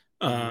well.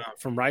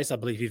 From Rice, I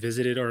believe he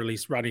visited, or at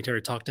least Rodney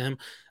Terry talked to him.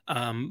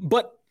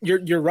 But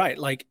you're right.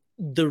 Like,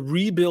 the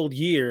rebuild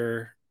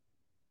year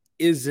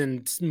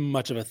isn't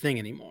much of a thing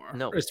anymore.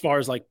 No. As far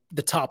as like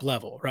the top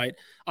level, right?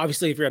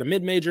 Obviously, if you're at a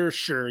mid-major,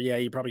 sure, yeah,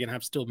 you're probably gonna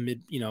have still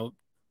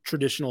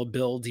traditional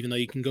builds, even though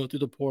you can go through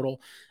the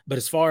portal. But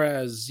as far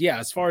as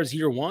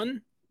year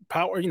one,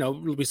 power,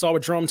 we saw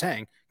with Jerome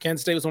Tang,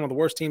 Kansas State was one of the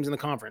worst teams in the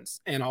conference,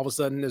 and all of a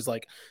sudden is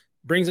like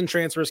brings in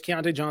transfers,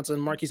 Keontae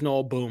Johnson, Marquise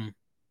Noel, boom,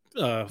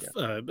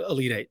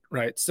 Elite Eight,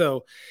 right?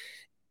 So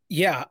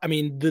yeah, I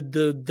mean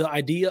the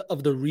idea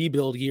of the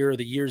rebuild year,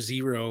 the year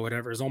 0, or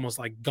whatever, is almost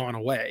like gone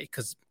away,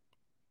 because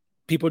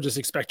people just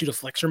expect you to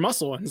flex your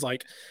muscle. And it's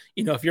like,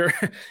 if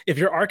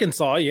you're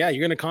Arkansas, yeah,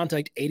 you're going to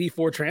contact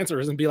 84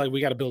 transfers and be like,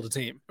 we got to build a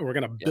team. We're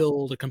going to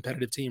build a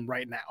competitive team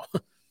right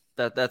now.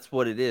 That's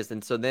what it is.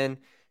 And so then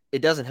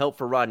it doesn't help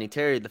for Rodney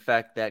Terry, the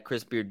fact that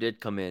Chris Beard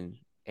did come in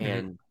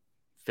and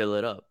fill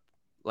it up.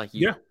 Like,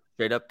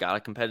 straight up got a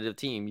competitive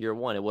team year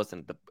one. It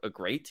wasn't a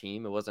great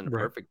team. It wasn't a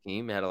perfect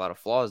team. It had a lot of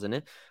flaws in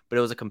it, but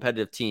it was a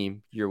competitive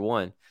team year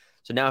one.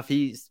 So now if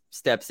he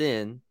steps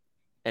in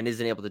and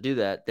isn't able to do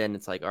that, then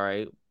it's like, all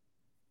right,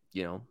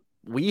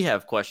 we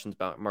have questions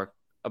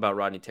about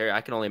Rodney Terry.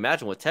 I can only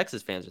imagine what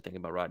Texas fans are thinking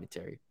about Rodney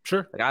Terry.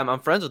 Sure. Like, I'm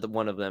friends with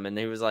one of them, and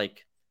he was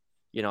like,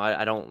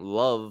 I don't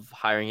love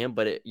hiring him,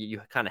 but you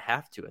kind of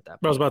have to at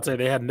that point. I was about to say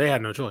they had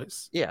no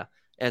choice. Yeah.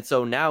 And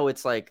so now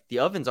it's like the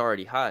oven's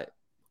already hot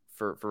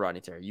for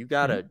Rodney Terry. You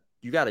gotta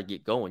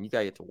get going. You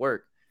gotta get to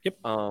work. Yep.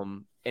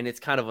 And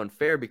it's kind of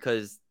unfair,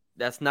 because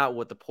that's not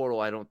what the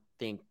portal,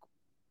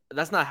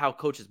 that's not how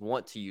coaches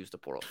want to use the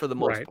portal for the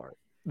most part.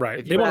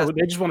 Right. They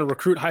just want to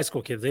recruit high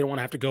school kids. They don't want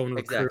to have to go and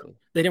recruit. Exactly.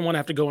 They didn't want to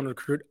have to go and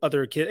recruit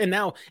other kids. And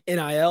now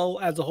NIL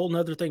adds a whole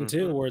nother thing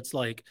too, where it's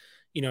like,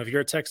 if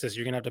you're at Texas,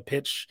 you're going to have to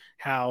pitch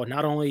how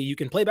not only you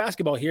can play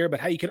basketball here,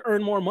 but how you can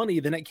earn more money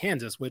than at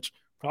Kansas, which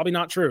probably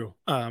not true.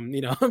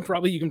 You can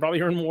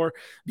probably earn more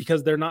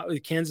because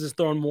Kansas is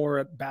throwing more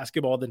at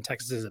basketball than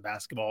Texas is at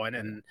basketball.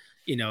 And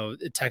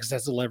Texas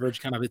has to leverage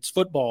kind of its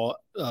football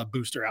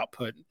booster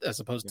output, as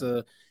opposed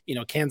to,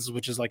 Kansas,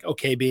 which is like,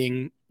 okay,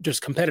 being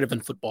just competitive in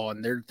football.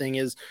 And their thing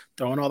is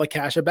throwing all the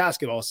cash at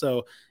basketball.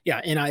 So yeah,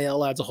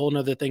 NIL adds a whole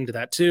nother thing to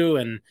that too.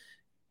 And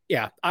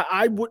yeah,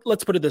 I would,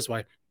 let's put it this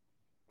way.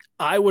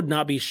 I would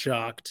not be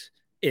shocked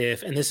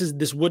if, and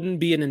this wouldn't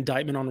be an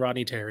indictment on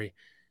Rodney Terry,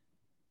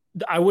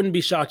 I wouldn't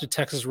be shocked if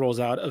Texas rolls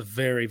out a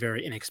very,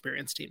 very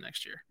inexperienced team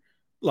next year.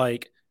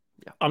 Like,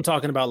 I'm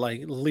talking about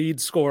like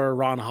lead scorer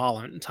Ron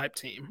Holland type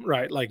team,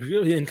 right? Like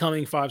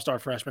incoming 5-star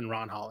freshman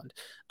Ron Holland.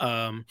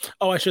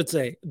 I should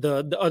say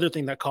the other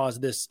thing that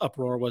caused this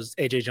uproar was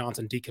AJ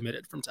Johnson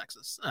decommitted from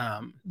Texas.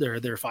 Their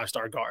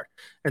 5-star guard.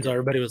 And so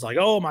everybody was like,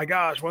 oh my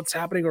gosh, what's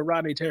happening with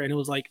Rodney Terry? And it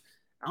was like,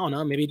 I don't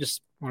know, maybe he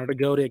just wanted to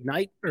go to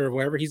Ignite or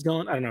wherever he's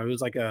going. I don't know. It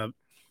was like I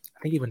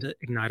think he went to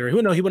Ignite, or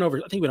he went over.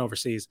 I think he went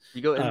overseas.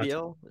 You go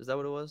NBL? Is that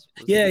what it was?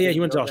 Yeah, he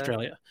went to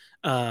Australia.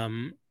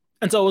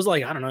 And so it was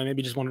like, I don't know,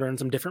 maybe just wanted to earn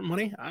some different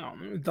money. I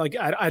don't know. Like,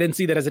 I didn't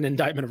see that as an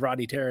indictment of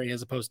Rodney Terry,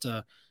 as opposed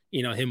to,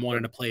 him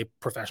wanting to play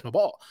professional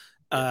ball.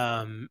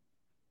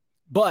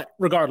 But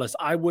regardless,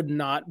 I would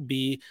not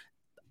be.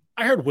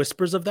 I heard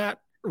whispers of that,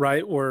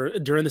 right? Or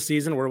during the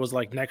season, where it was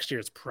like, next year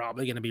it's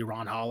probably going to be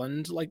Ron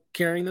Holland like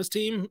carrying this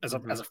team as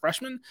a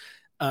freshman.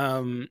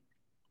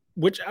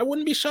 which I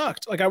wouldn't be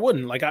shocked. Like I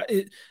wouldn't.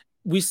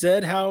 We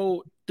said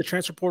how the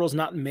transfer portal is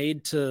not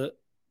made to.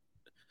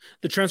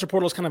 The transfer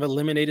portal has kind of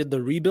eliminated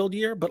the rebuild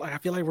year, but I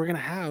feel like we're gonna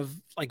have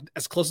like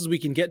as close as we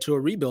can get to a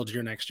rebuild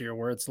year next year,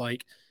 where it's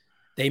like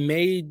they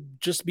may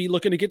just be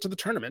looking to get to the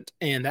tournament,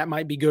 and that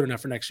might be good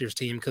enough for next year's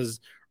team because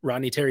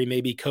Rodney Terry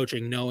may be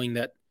coaching, knowing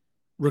that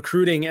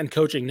recruiting and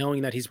coaching,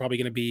 knowing that he's probably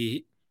going to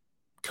be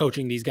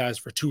coaching these guys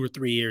for 2 or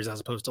 3 years, as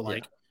opposed to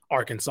like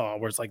Arkansas,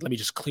 where it's like, let me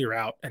just clear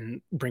out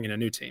and bring in a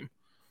new team.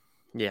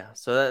 Yeah,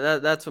 so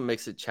that's what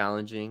makes it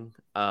challenging.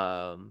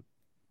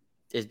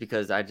 Is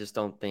because I just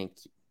don't think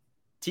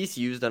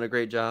TCU's done a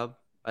great job.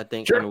 I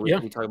think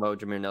we talk about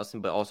Jameer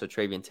Nelson, but also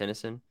Travian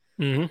Tennyson.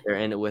 Mm-hmm. They're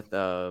in it with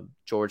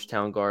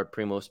Georgetown guard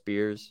Primo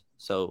Spears.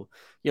 So,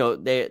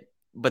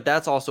 but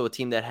that's also a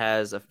team that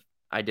has a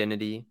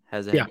identity,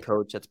 has a head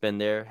coach that's been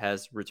there,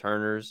 has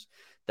returners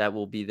that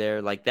will be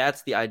there. Like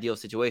that's the ideal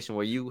situation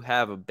where you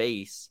have a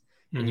base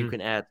and you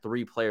can add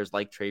 3 players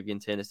like Travian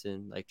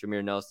Tennyson, like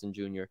Jameer Nelson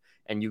Jr.,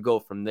 and you go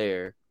from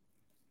there.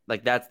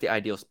 Like that's the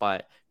ideal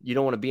spot. You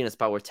don't want to be in a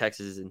spot where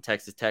Texas and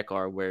Texas Tech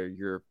are, where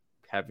you're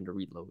having to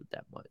reload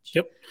that much.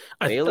 Yep.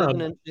 Baylor's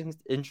an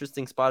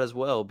interesting spot as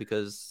well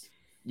because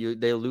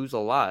they lose a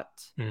lot.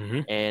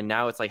 And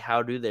now it's like,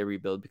 how do they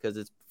rebuild? Because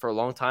it's for a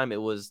long time,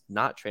 it was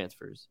not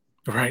transfers.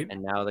 Right.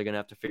 And now they're going to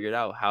have to figure it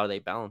out how they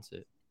balance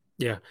it.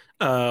 Yeah.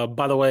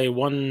 By the way,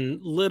 one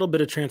little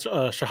bit of transfer,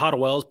 Shahada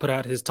Wells put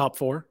out his top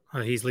 4.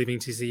 He's leaving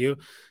TCU.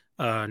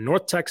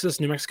 North Texas,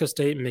 New Mexico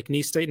State,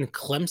 McNeese State, and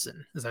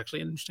Clemson is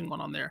actually an interesting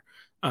one on there.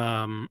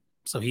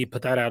 So he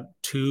put that out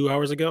 2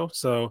 hours ago.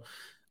 So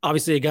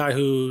obviously a guy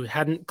who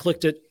hadn't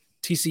clicked at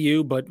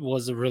TCU, but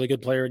was a really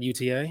good player at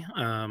UTA.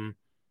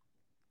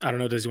 I don't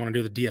know. Does he want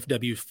to do the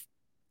DFW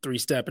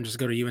 3-step and just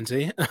go to UNC?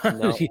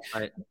 No,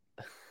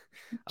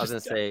 I was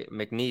going to say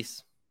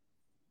McNeese.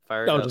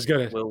 Fire it up. Just go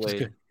to Will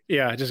Wade.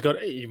 Yeah, just go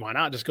to, why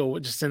not?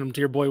 Just send him to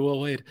your boy, Will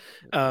Wade.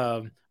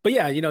 But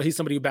yeah, he's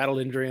somebody who battled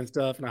injury and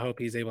stuff, and I hope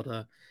he's able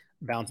to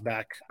bounce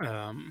back.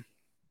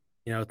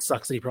 It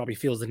sucks that he probably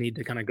feels the need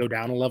to kind of go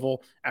down a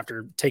level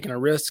after taking a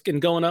risk and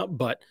going up,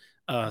 but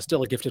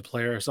still a gifted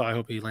player. So I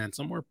hope he lands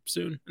somewhere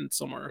soon and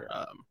somewhere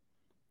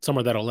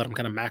that'll let him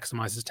kind of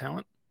maximize his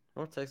talent.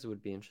 North Texas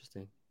would be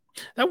interesting.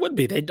 That would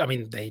be. They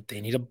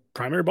need a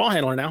primary ball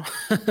handler now.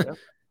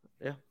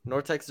 Yeah.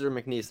 North Texas or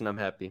McNeese, and I'm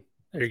happy.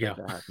 There you go.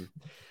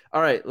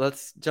 All right,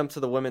 let's jump to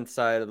the women's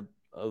side of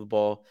the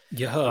ball.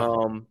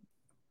 Yeah.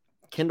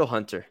 Kendall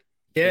Hunter.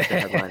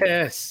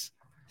 Yes.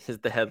 Is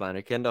the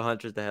headliner. Kendall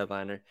Hunter's the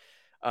headliner.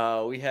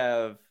 We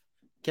have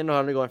Kendall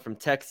Hunter going from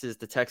Texas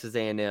to Texas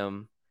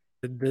A&M.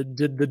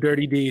 The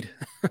dirty deed.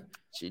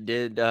 She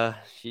did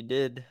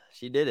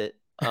it.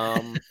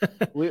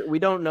 We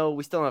don't know.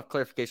 We still don't have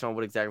clarification on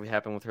what exactly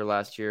happened with her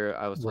last year.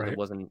 I was told it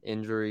wasn't an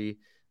injury.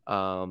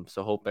 So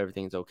hope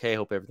everything's okay.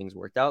 Hope everything's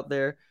worked out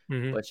there.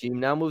 But she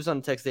now moves on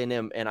to Texas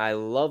A&M, and I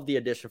love the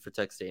addition for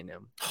Texas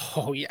A&M.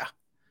 Oh yeah.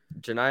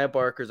 Janiah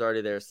Barker's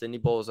already there. Sydney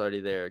Bowles already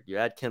there. You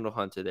add Kendall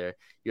Hunter there.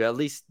 You at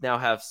least now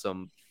have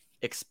some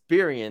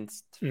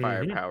experienced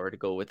firepower to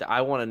go with it. I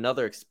want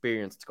another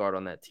experienced guard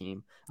on that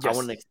team. Yes. I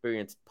want an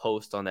experienced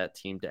post on that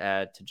team to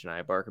add to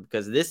Janiah Barker,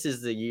 because this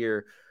is the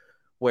year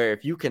where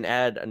if you can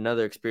add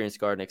another experienced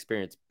guard and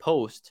experienced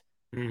post,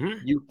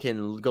 you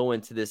can go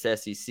into this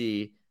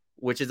SEC,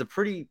 which is a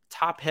pretty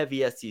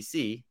top-heavy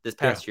SEC. This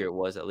past year it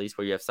was, at least,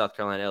 where you have South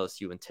Carolina,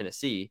 LSU, and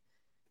Tennessee.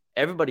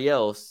 Everybody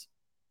else,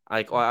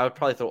 I would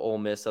probably throw Ole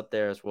Miss up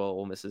there as well.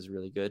 Ole Miss is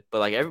really good. But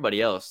like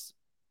everybody else,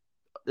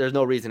 there's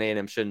no reason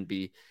A&M shouldn't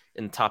be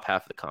in the top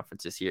half of the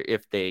conference this year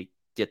if they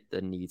get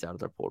the needs out of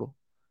their portal.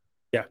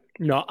 Yeah.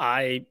 No,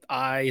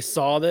 I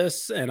saw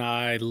this and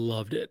I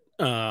loved it.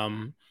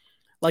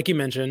 Like you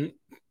mentioned,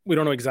 we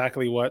don't know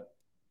exactly what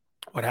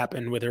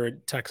happened with her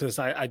at Texas.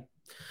 I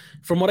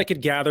from what I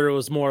could gather, it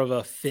was more of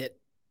a fit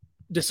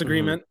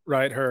disagreement,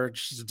 right?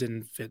 She just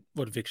didn't fit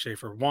what Vic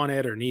Schaefer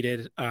wanted or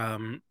needed.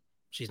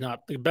 She's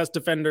not the best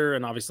defender,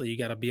 and obviously you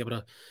got to be able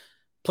to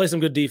play some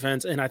good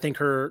defense. And I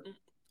think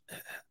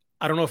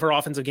I don't know if her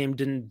offensive game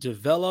didn't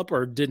develop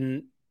or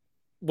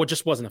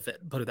just wasn't a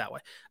fit, put it that way.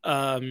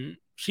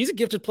 She's a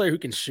gifted player who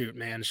can shoot,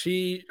 man.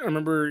 We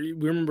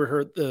remember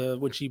her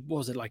when she, what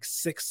was it, like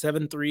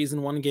 6-7 threes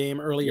in one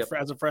game earlier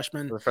as a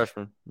freshman. A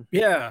freshman.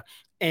 Yeah.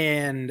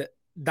 And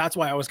that's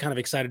why I was kind of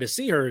excited to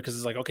see her, because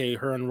it's like, okay,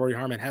 her and Rory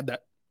Harmon had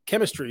that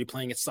chemistry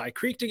playing at Cy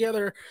Creek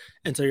together.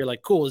 And so you're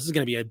like, cool, this is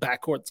going to be a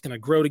backcourt that's going to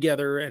grow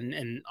together.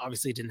 And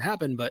obviously it didn't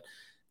happen, but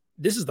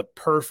this is the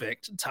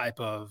perfect type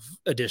of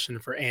addition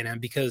for A&M,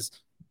 because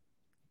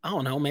I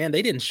don't know, man,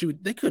 they couldn't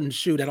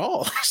shoot at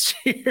all last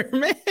year,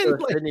 man.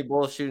 Sydney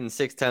Bowles shooting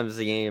 6 times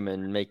a game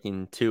and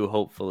making 2,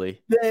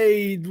 hopefully.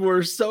 They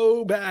were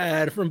so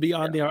bad from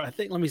beyond the arc. I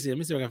think, let me see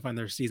if I can find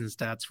their season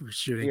stats for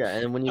shooting. Yeah,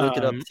 and when you look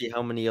it up, see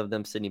how many of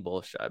them Sydney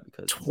Bowles shot,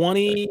 because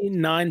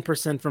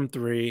 29% from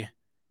 3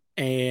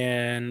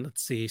 And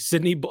let's see,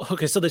 Sydney.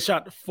 Okay, so they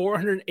shot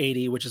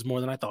 480, which is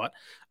more than I thought.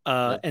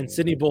 And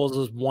Sydney Bowles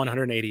was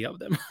 180 of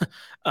them.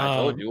 I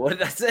told you. What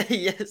did I say?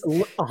 Yes,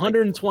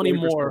 120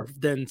 like more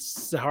than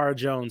Sahara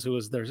Jones, who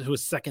was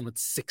second with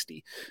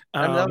 60.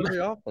 That was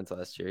your offense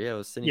last year. Yeah, it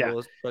was Sydney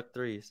Bowles struck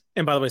threes.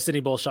 And by the way,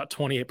 Sydney Bowles shot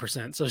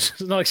 28%, so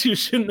it's not like she was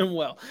shooting them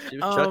well. She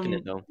was chucking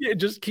it though. Yeah,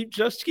 just keep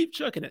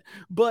chucking it.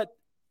 But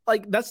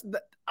like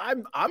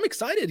I'm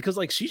excited because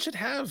like she should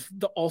have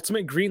the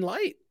ultimate green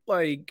light.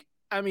 Like,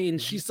 I mean,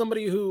 she's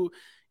somebody who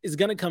is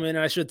going to come in,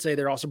 and I should say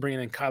they're also bringing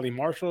in Kylie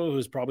Marshall,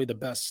 who's probably the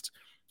best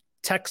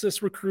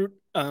Texas recruit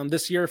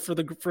this year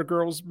for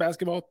girls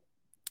basketball.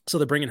 So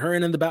they're bringing her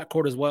in the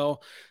backcourt as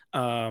well.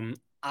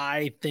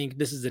 I think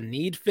this is a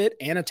need fit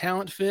and a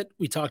talent fit.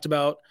 We talked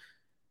about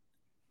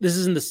this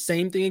isn't the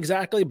same thing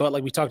exactly, but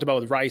like we talked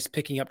about with Rice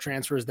picking up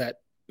transfers that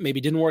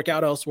maybe didn't work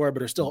out elsewhere,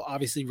 but are still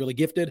obviously really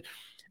gifted.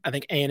 I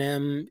think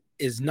A&M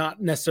is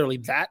not necessarily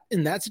that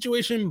in that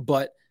situation,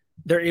 but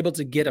they're able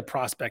to get a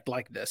prospect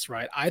like this,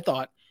 right?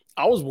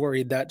 I was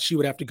worried that she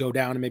would have to go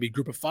down to maybe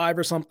group of 5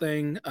 or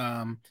something.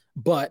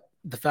 But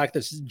the fact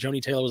that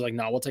Joni Taylor was like,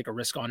 no, we'll take a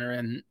risk on her.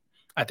 And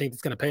I think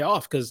it's going to pay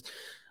off because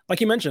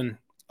like you mentioned,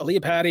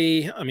 Aaliyah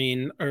Patty, I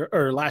mean,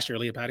 or last year,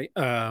 Aaliyah Patty,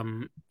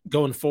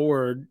 going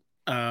forward,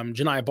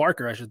 Janiah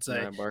Barker, I should say.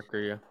 Janiah Barker,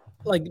 yeah.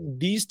 Like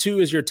these two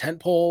is your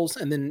tent poles,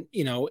 and then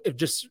if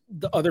just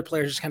the other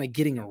players just kind of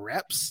getting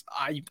reps.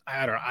 I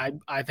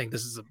think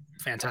this is a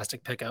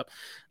fantastic pickup.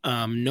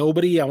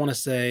 Nobody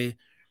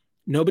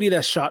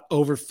that shot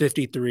over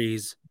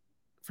 53s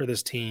for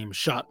this team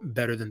shot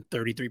better than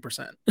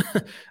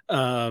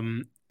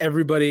 33%.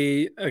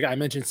 Everybody, like I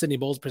mentioned Sydney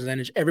Bowles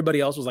percentage, everybody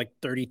else was like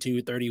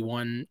 32,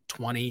 31,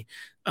 20.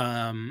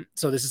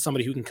 So this is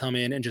somebody who can come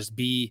in and just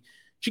she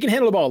can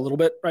handle the ball a little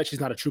bit, right?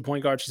 She's not a true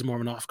point guard. She's more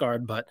of an off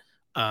guard, but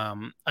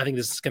I think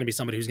this is going to be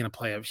somebody who's going to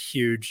play a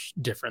huge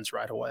difference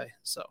right away.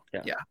 So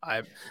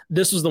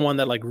this was the one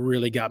that like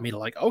really got me to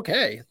like,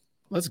 okay,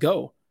 let's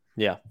go.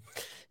 Yeah.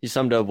 You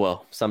summed up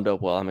well.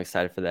 I'm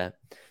excited for that.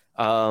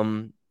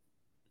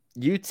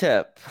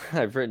 UTEP,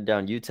 I've written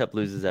down UTEP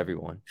loses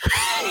everyone.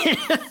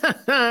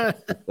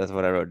 That's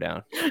what I wrote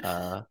down.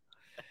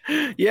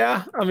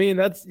 Yeah, I mean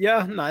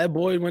Nia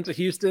Boyd went to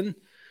Houston.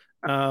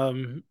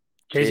 Jayceon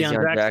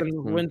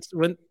Jackson went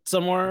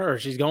somewhere, or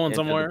she's going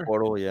somewhere. The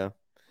portal, yeah.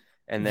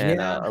 And then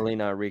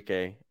Alina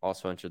Enrique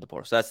also entered the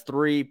portal. So that's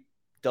 3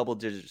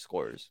 double-digit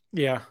scorers.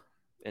 Yeah.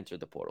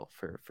 Entered the portal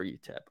for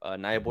UTEP.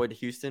 Nia Boyd to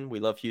Houston. We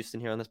love Houston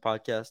here on this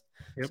podcast.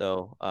 Yep.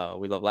 So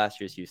we love last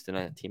year's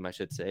Houston team, I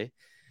should say.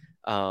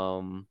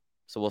 So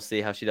we'll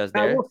see how she does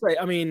there. I will say,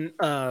 I mean,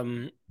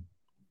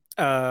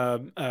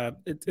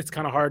 it's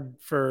kind of hard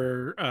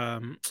for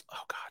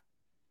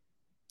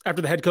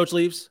after the head coach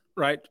leaves,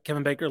 right?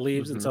 Kevin Baker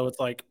leaves, and so it's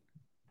like,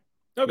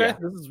 okay,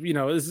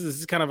 this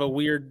is kind of a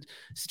weird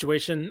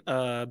situation.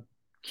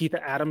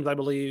 Keitha Adams, I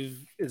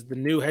believe, is the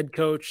new head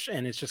coach,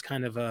 and it's just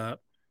kind of I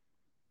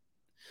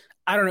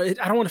don't know.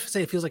 I don't want to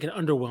say it feels like an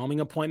underwhelming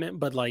appointment,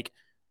 but like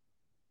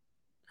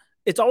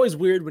it's always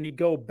weird when you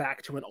go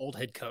back to an old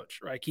head coach,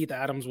 right? Keitha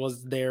Adams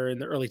was there in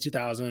the early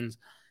 2000s.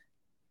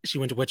 She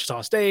went to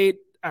Wichita State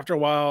after a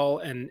while,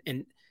 and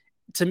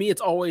to me,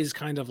 it's always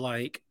kind of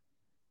like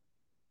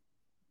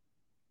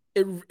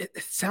it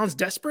sounds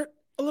desperate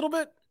a little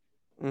bit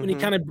when you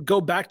kind of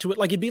go back to it.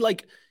 Like it'd be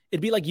like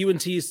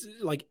UNT's,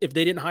 like if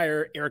they didn't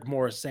hire Eric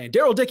Morris saying,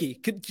 Daryl Dickey,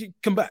 could you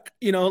come back?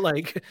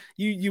 Like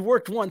you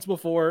worked once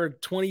before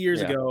 20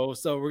 years ago.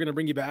 So we're going to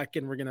bring you back,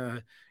 and we're going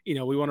to,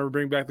 we want to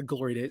bring back the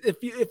glory days.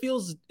 It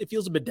feels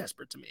a bit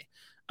desperate to me.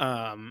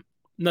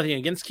 Nothing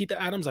against Keitha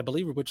Adams. I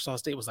believe Wichita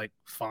State was like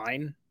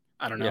fine.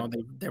 I don't know.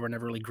 Yeah. They were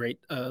never really great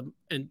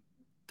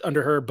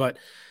under her, but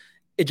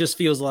it just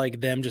feels like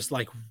them just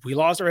like, we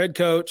lost our head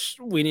coach.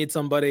 We need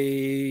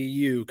somebody,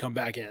 you come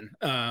back in.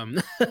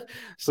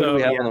 So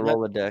we have on the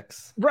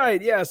Rolodex.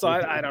 Right. Yeah. So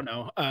I don't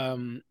know.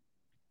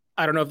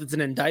 I don't know if it's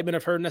an indictment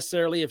of her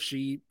necessarily, if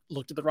she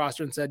looked at the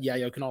roster and said,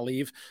 you can all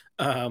leave,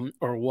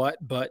 or what.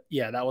 But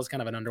yeah, that was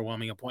kind of an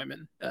underwhelming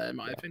appointment, in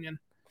my opinion.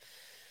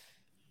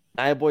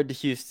 Nia Boyd to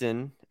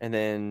Houston, and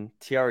then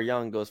Tiara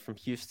Young goes from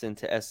Houston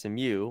to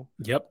SMU.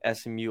 Yep.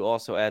 SMU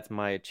also adds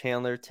Maya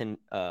Chandler,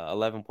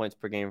 11 points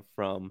per game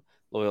from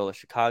Loyola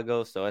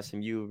Chicago. So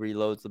SMU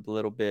reloads a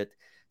little bit.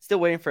 Still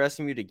waiting for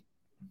SMU to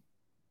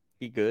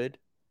be good.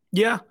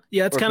 Yeah.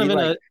 It's kind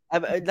of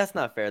that's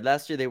not fair.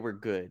 Last year they were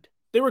good.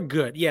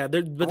 Yeah.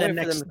 But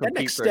that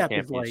next step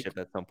is like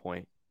at some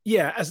point.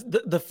 Yeah, as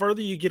the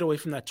further you get away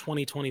from that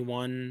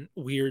 2021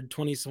 weird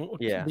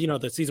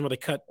the season where they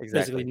cut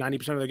basically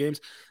 90% of their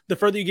games, the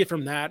further you get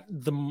from that,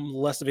 the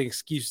less of an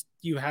excuse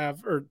you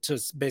have, or to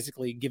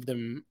basically give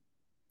them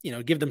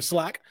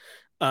slack.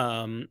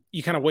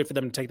 You kind of wait for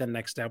them to take that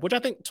next step, which I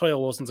think Toya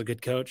Wilson's a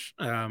good coach.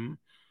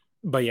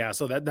 But yeah,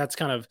 so that's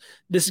kind of,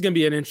 this is going to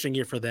be an interesting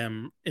year for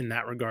them in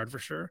that regard for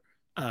sure.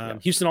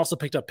 Houston also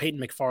picked up Peyton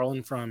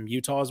McFarland from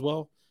Utah as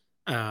well.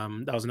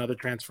 That was another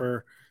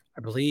transfer. I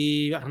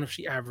believe, I don't know if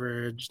she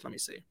averaged, let me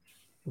see. It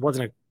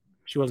wasn't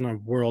She wasn't a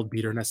world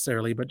beater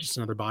necessarily, but just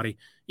another body.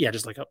 Yeah,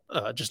 just like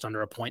just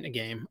under a point a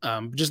game.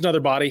 Just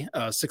another body.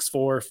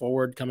 6'4"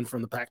 forward coming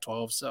from the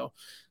Pac-12. So,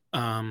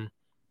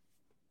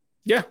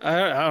 yeah,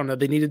 I don't know.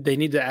 They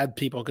need to add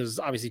people because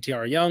obviously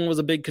Tiara Young was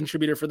a big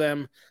contributor for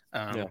them.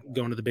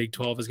 Going to the Big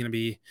 12 is going to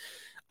be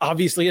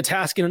obviously a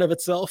task in and of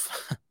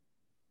itself.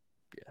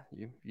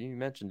 Yeah, you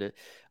mentioned it.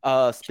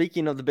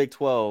 Speaking of the Big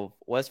 12,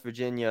 West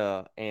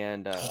Virginia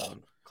and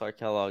Clark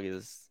Kellogg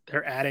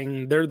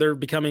they're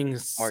becoming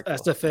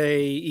SFA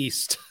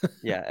East.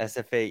 Yeah,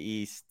 SFA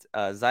East.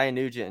 Zion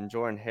Nugent and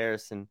Jordan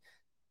Harrison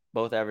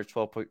both averaged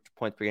 12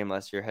 points per game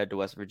last year, head to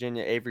West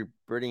Virginia. Avery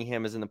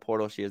Brittingham is in the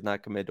portal. She is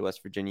not committed to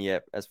West Virginia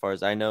yet, as far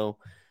as I know.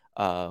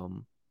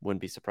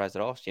 Wouldn't be surprised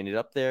at all. She ended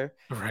up there.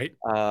 Right.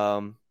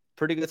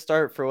 Pretty good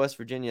start for West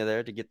Virginia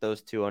there to get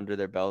those two under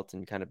their belt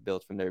and kind of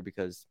build from there,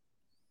 because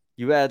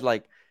you add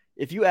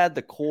if you add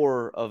the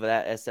core of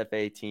that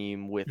SFA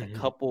team with a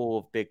couple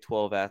of Big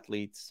 12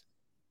 athletes,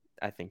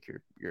 I think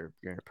you're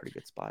in a pretty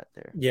good spot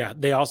there. Yeah,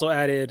 they also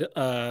added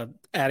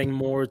adding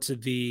more to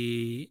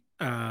the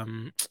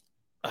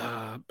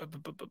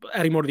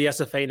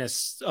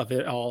SFA-ness of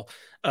it all.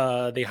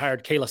 They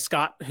hired Kayla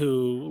Scott,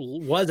 who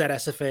was at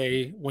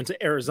SFA, went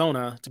to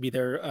Arizona to be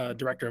their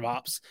director of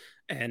ops,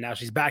 and now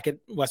she's back at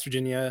West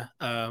Virginia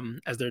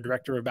as their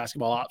director of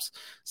basketball ops.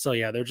 So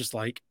yeah, they're just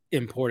like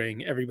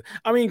importing everybody.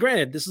 I mean,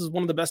 granted, this is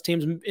one of the best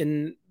teams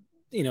in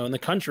the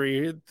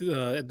country at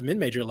the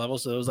mid-major level.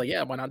 So it was like,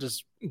 yeah, why not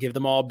just give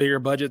them all bigger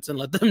budgets and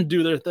let them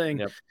do their thing?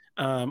 Yep.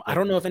 I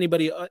don't know if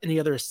any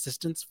other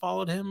assistants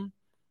followed him.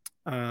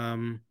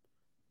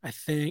 I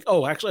think,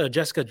 actually,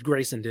 Jessica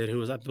Grayson did, who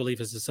was, I believe,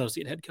 his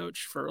associate head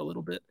coach for a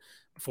little bit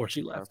before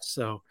she left.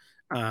 So,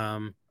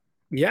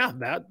 yeah,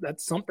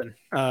 that's something.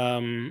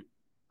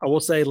 I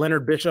will say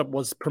Leonard Bishop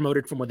was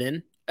promoted from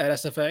within at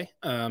SFA.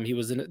 He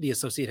was the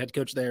associate head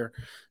coach there.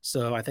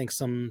 So I think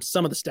some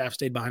of the staff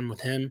stayed behind with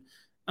him.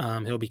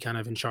 He'll be kind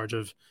of in charge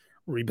of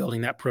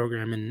rebuilding that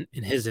program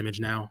in his image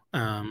now.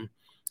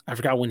 I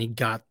forgot when he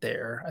got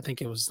there. I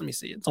think it was, let me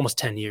see, it's almost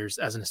 10 years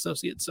as an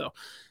associate. So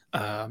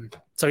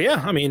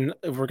yeah, I mean,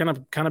 if we're going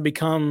to kind of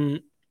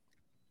become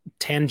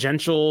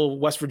tangential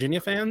West Virginia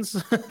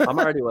fans. I'm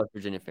already a West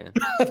Virginia fan.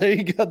 There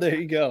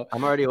you go.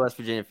 I'm already a West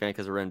Virginia fan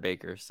because of Ren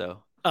Baker.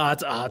 So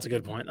that's a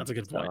good point. That's a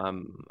good point.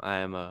 So I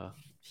am a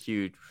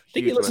huge. I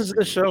think he listens to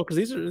this show because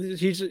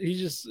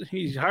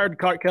he's hired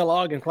Clark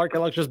Kellogg, and Clark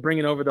Kellogg's just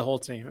bringing over the whole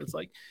team. It's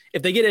like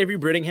if they get Avery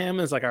Brittingham,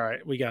 it's like, all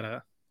right, we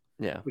got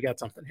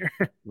something here.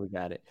 We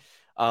got it.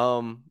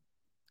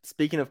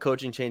 Speaking of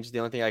coaching changes, the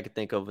only thing I could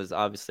think of is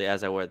obviously,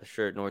 as I wear the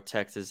shirt, North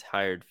Texas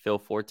hired Phil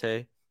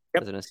Forte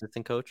as an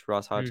assistant coach.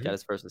 Ross Hodge got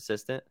his first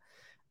assistant,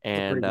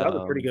 and that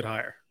was a pretty good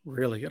hire.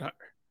 Really good hire.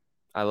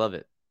 I love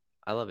it.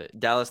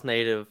 Dallas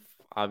native,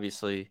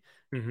 obviously,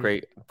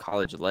 great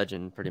college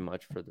legend, pretty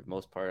much for the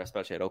most part,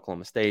 especially at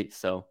Oklahoma State.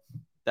 So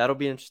that'll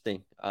be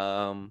interesting.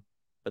 But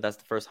that's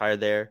the first hire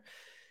there,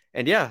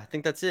 and yeah, I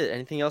think that's it.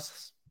 Anything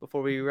else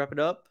before we wrap it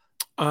up?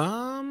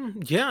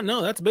 Yeah,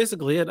 no, that's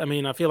basically it. I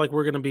mean, I feel like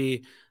we're going to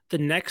be the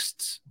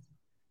next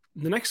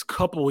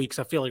couple weeks.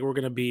 I feel like we're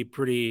going to be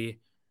pretty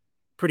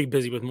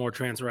busy with more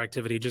transfer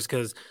activity, just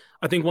because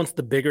I think once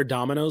the bigger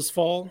dominoes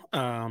fall,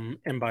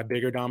 and by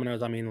bigger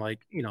dominoes, I mean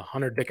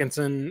Hunter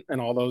Dickinson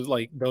and all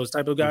those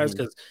type of guys.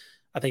 Cause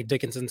I think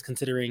Dickinson's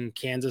considering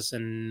Kansas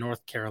and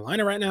North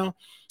Carolina right now.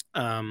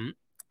 I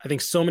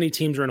think so many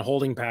teams are in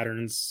holding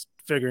patterns,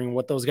 figuring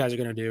what those guys are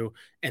going to do.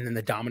 And then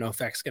the domino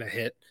effect's going to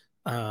hit.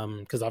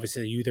 Because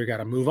obviously you either got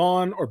to move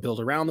on or build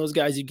around those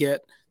guys you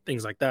get,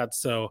 things like that.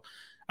 So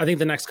I think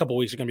the next couple of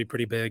weeks are going to be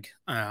pretty big.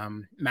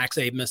 Max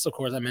Abmas, of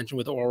course, I mentioned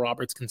with Oral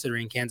Roberts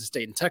considering Kansas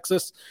State and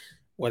Texas.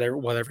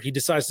 Whatever he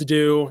decides to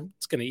do,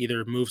 it's going to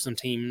either move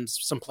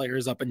some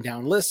players up and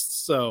down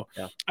lists. So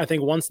yeah. I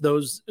think once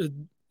those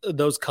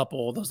top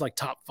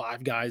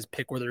 5 guys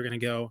pick where they're going to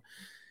go,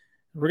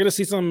 we're going to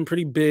see some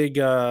pretty big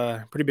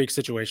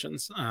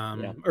situations,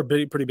 or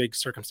pretty big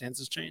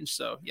circumstances change.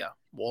 So yeah,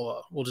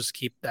 we'll just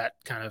keep that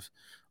kind of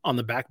on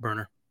the back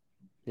burner.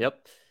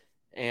 Yep.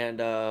 And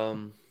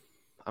I'm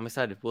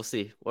excited. We'll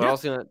see. We're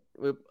also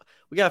we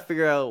got to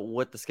figure out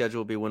what the schedule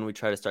will be when we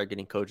try to start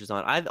getting coaches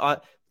on. I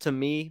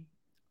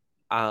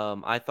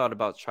thought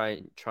about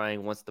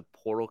trying once the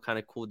portal kind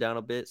of cooled down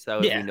a bit, so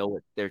that way we know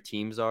what their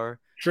teams are.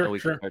 Sure. And we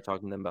can start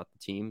talking to them about the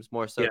teams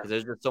more so, because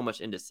there's just so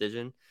much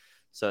indecision.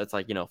 So it's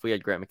like, if we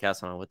had Grant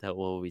McCaslin on, what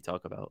would we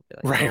talk about?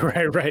 Like,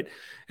 right.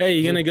 Hey,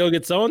 you gonna go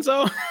get so and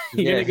so?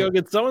 Gonna go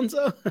get so and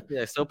so?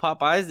 Yeah. So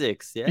Pop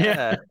Isaacs,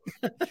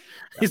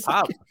 He's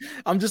Pop.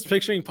 I'm just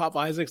picturing Pop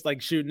Isaacs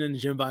like shooting in the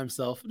gym by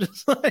himself,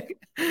 just like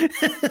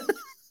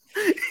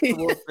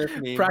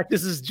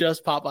practices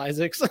just Pop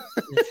Isaacs.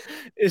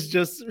 It's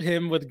just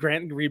him with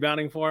Grant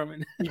rebounding for him,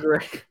 and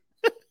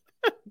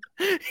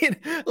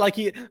like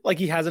he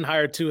hasn't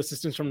hired 2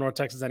 assistants from North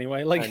Texas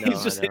anyway. Like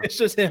it's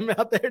just him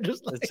out there,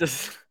 just like. It's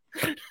just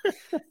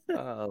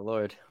oh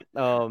Lord.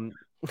 All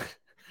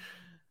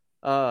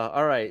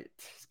right.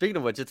 Speaking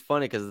of which, it's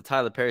funny because the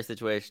Tyler Perry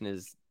situation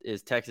is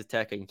Texas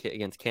Tech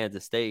against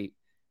Kansas State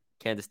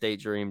Kansas State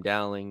Dream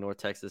Dowling, North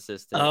Texas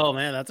System. Oh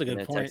man, that's a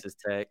good point. Texas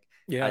Tech.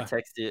 Yeah, I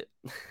texted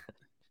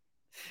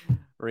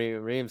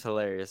Ream's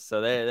hilarious.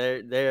 So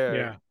they're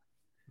yeah.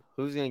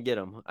 Who's gonna get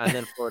them? And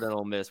then Florida and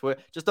Ole Miss.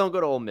 Just don't go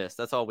to Ole Miss.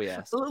 That's all we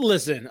ask.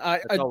 Listen,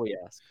 That's all we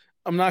ask.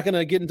 I'm not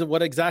gonna get into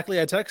what exactly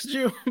I texted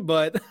you,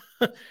 but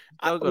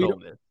don't go to Ole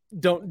Miss.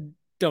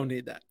 Don't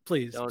need that.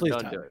 Please don't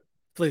Tyler. do it.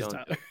 Please, don't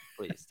Tyler.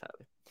 Please,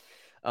 Tyler.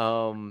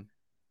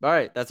 All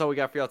right, that's all we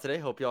got for y'all today.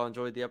 Hope y'all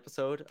enjoyed the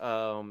episode.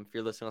 If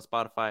you're listening on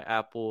Spotify,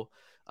 Apple,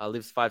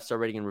 leave us a 5-star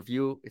rating and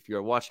review. If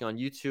you're watching on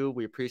YouTube,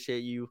 we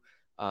appreciate you.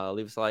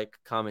 Leave us a like,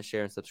 comment,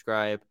 share, and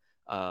subscribe.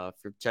 If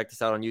you check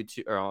us out on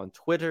YouTube or on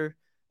Twitter,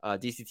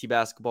 DCT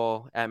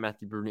Basketball @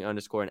 Matthew Bruni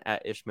 _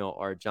 and @ Ishmael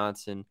R.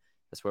 Johnson.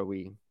 That's where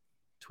we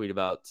tweet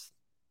about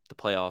the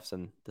playoffs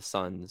and the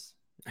Suns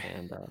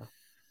and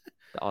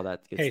all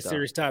that good stuff.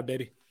 Series tied,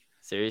 baby.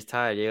 Series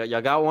tied.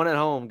 Y'all got one at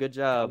home. Good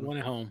job. One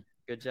at home.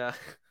 Good job.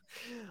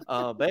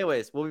 But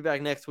anyways, we'll be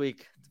back next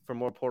week for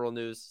more portal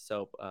news.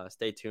 So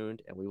stay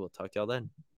tuned, and we will talk to y'all then.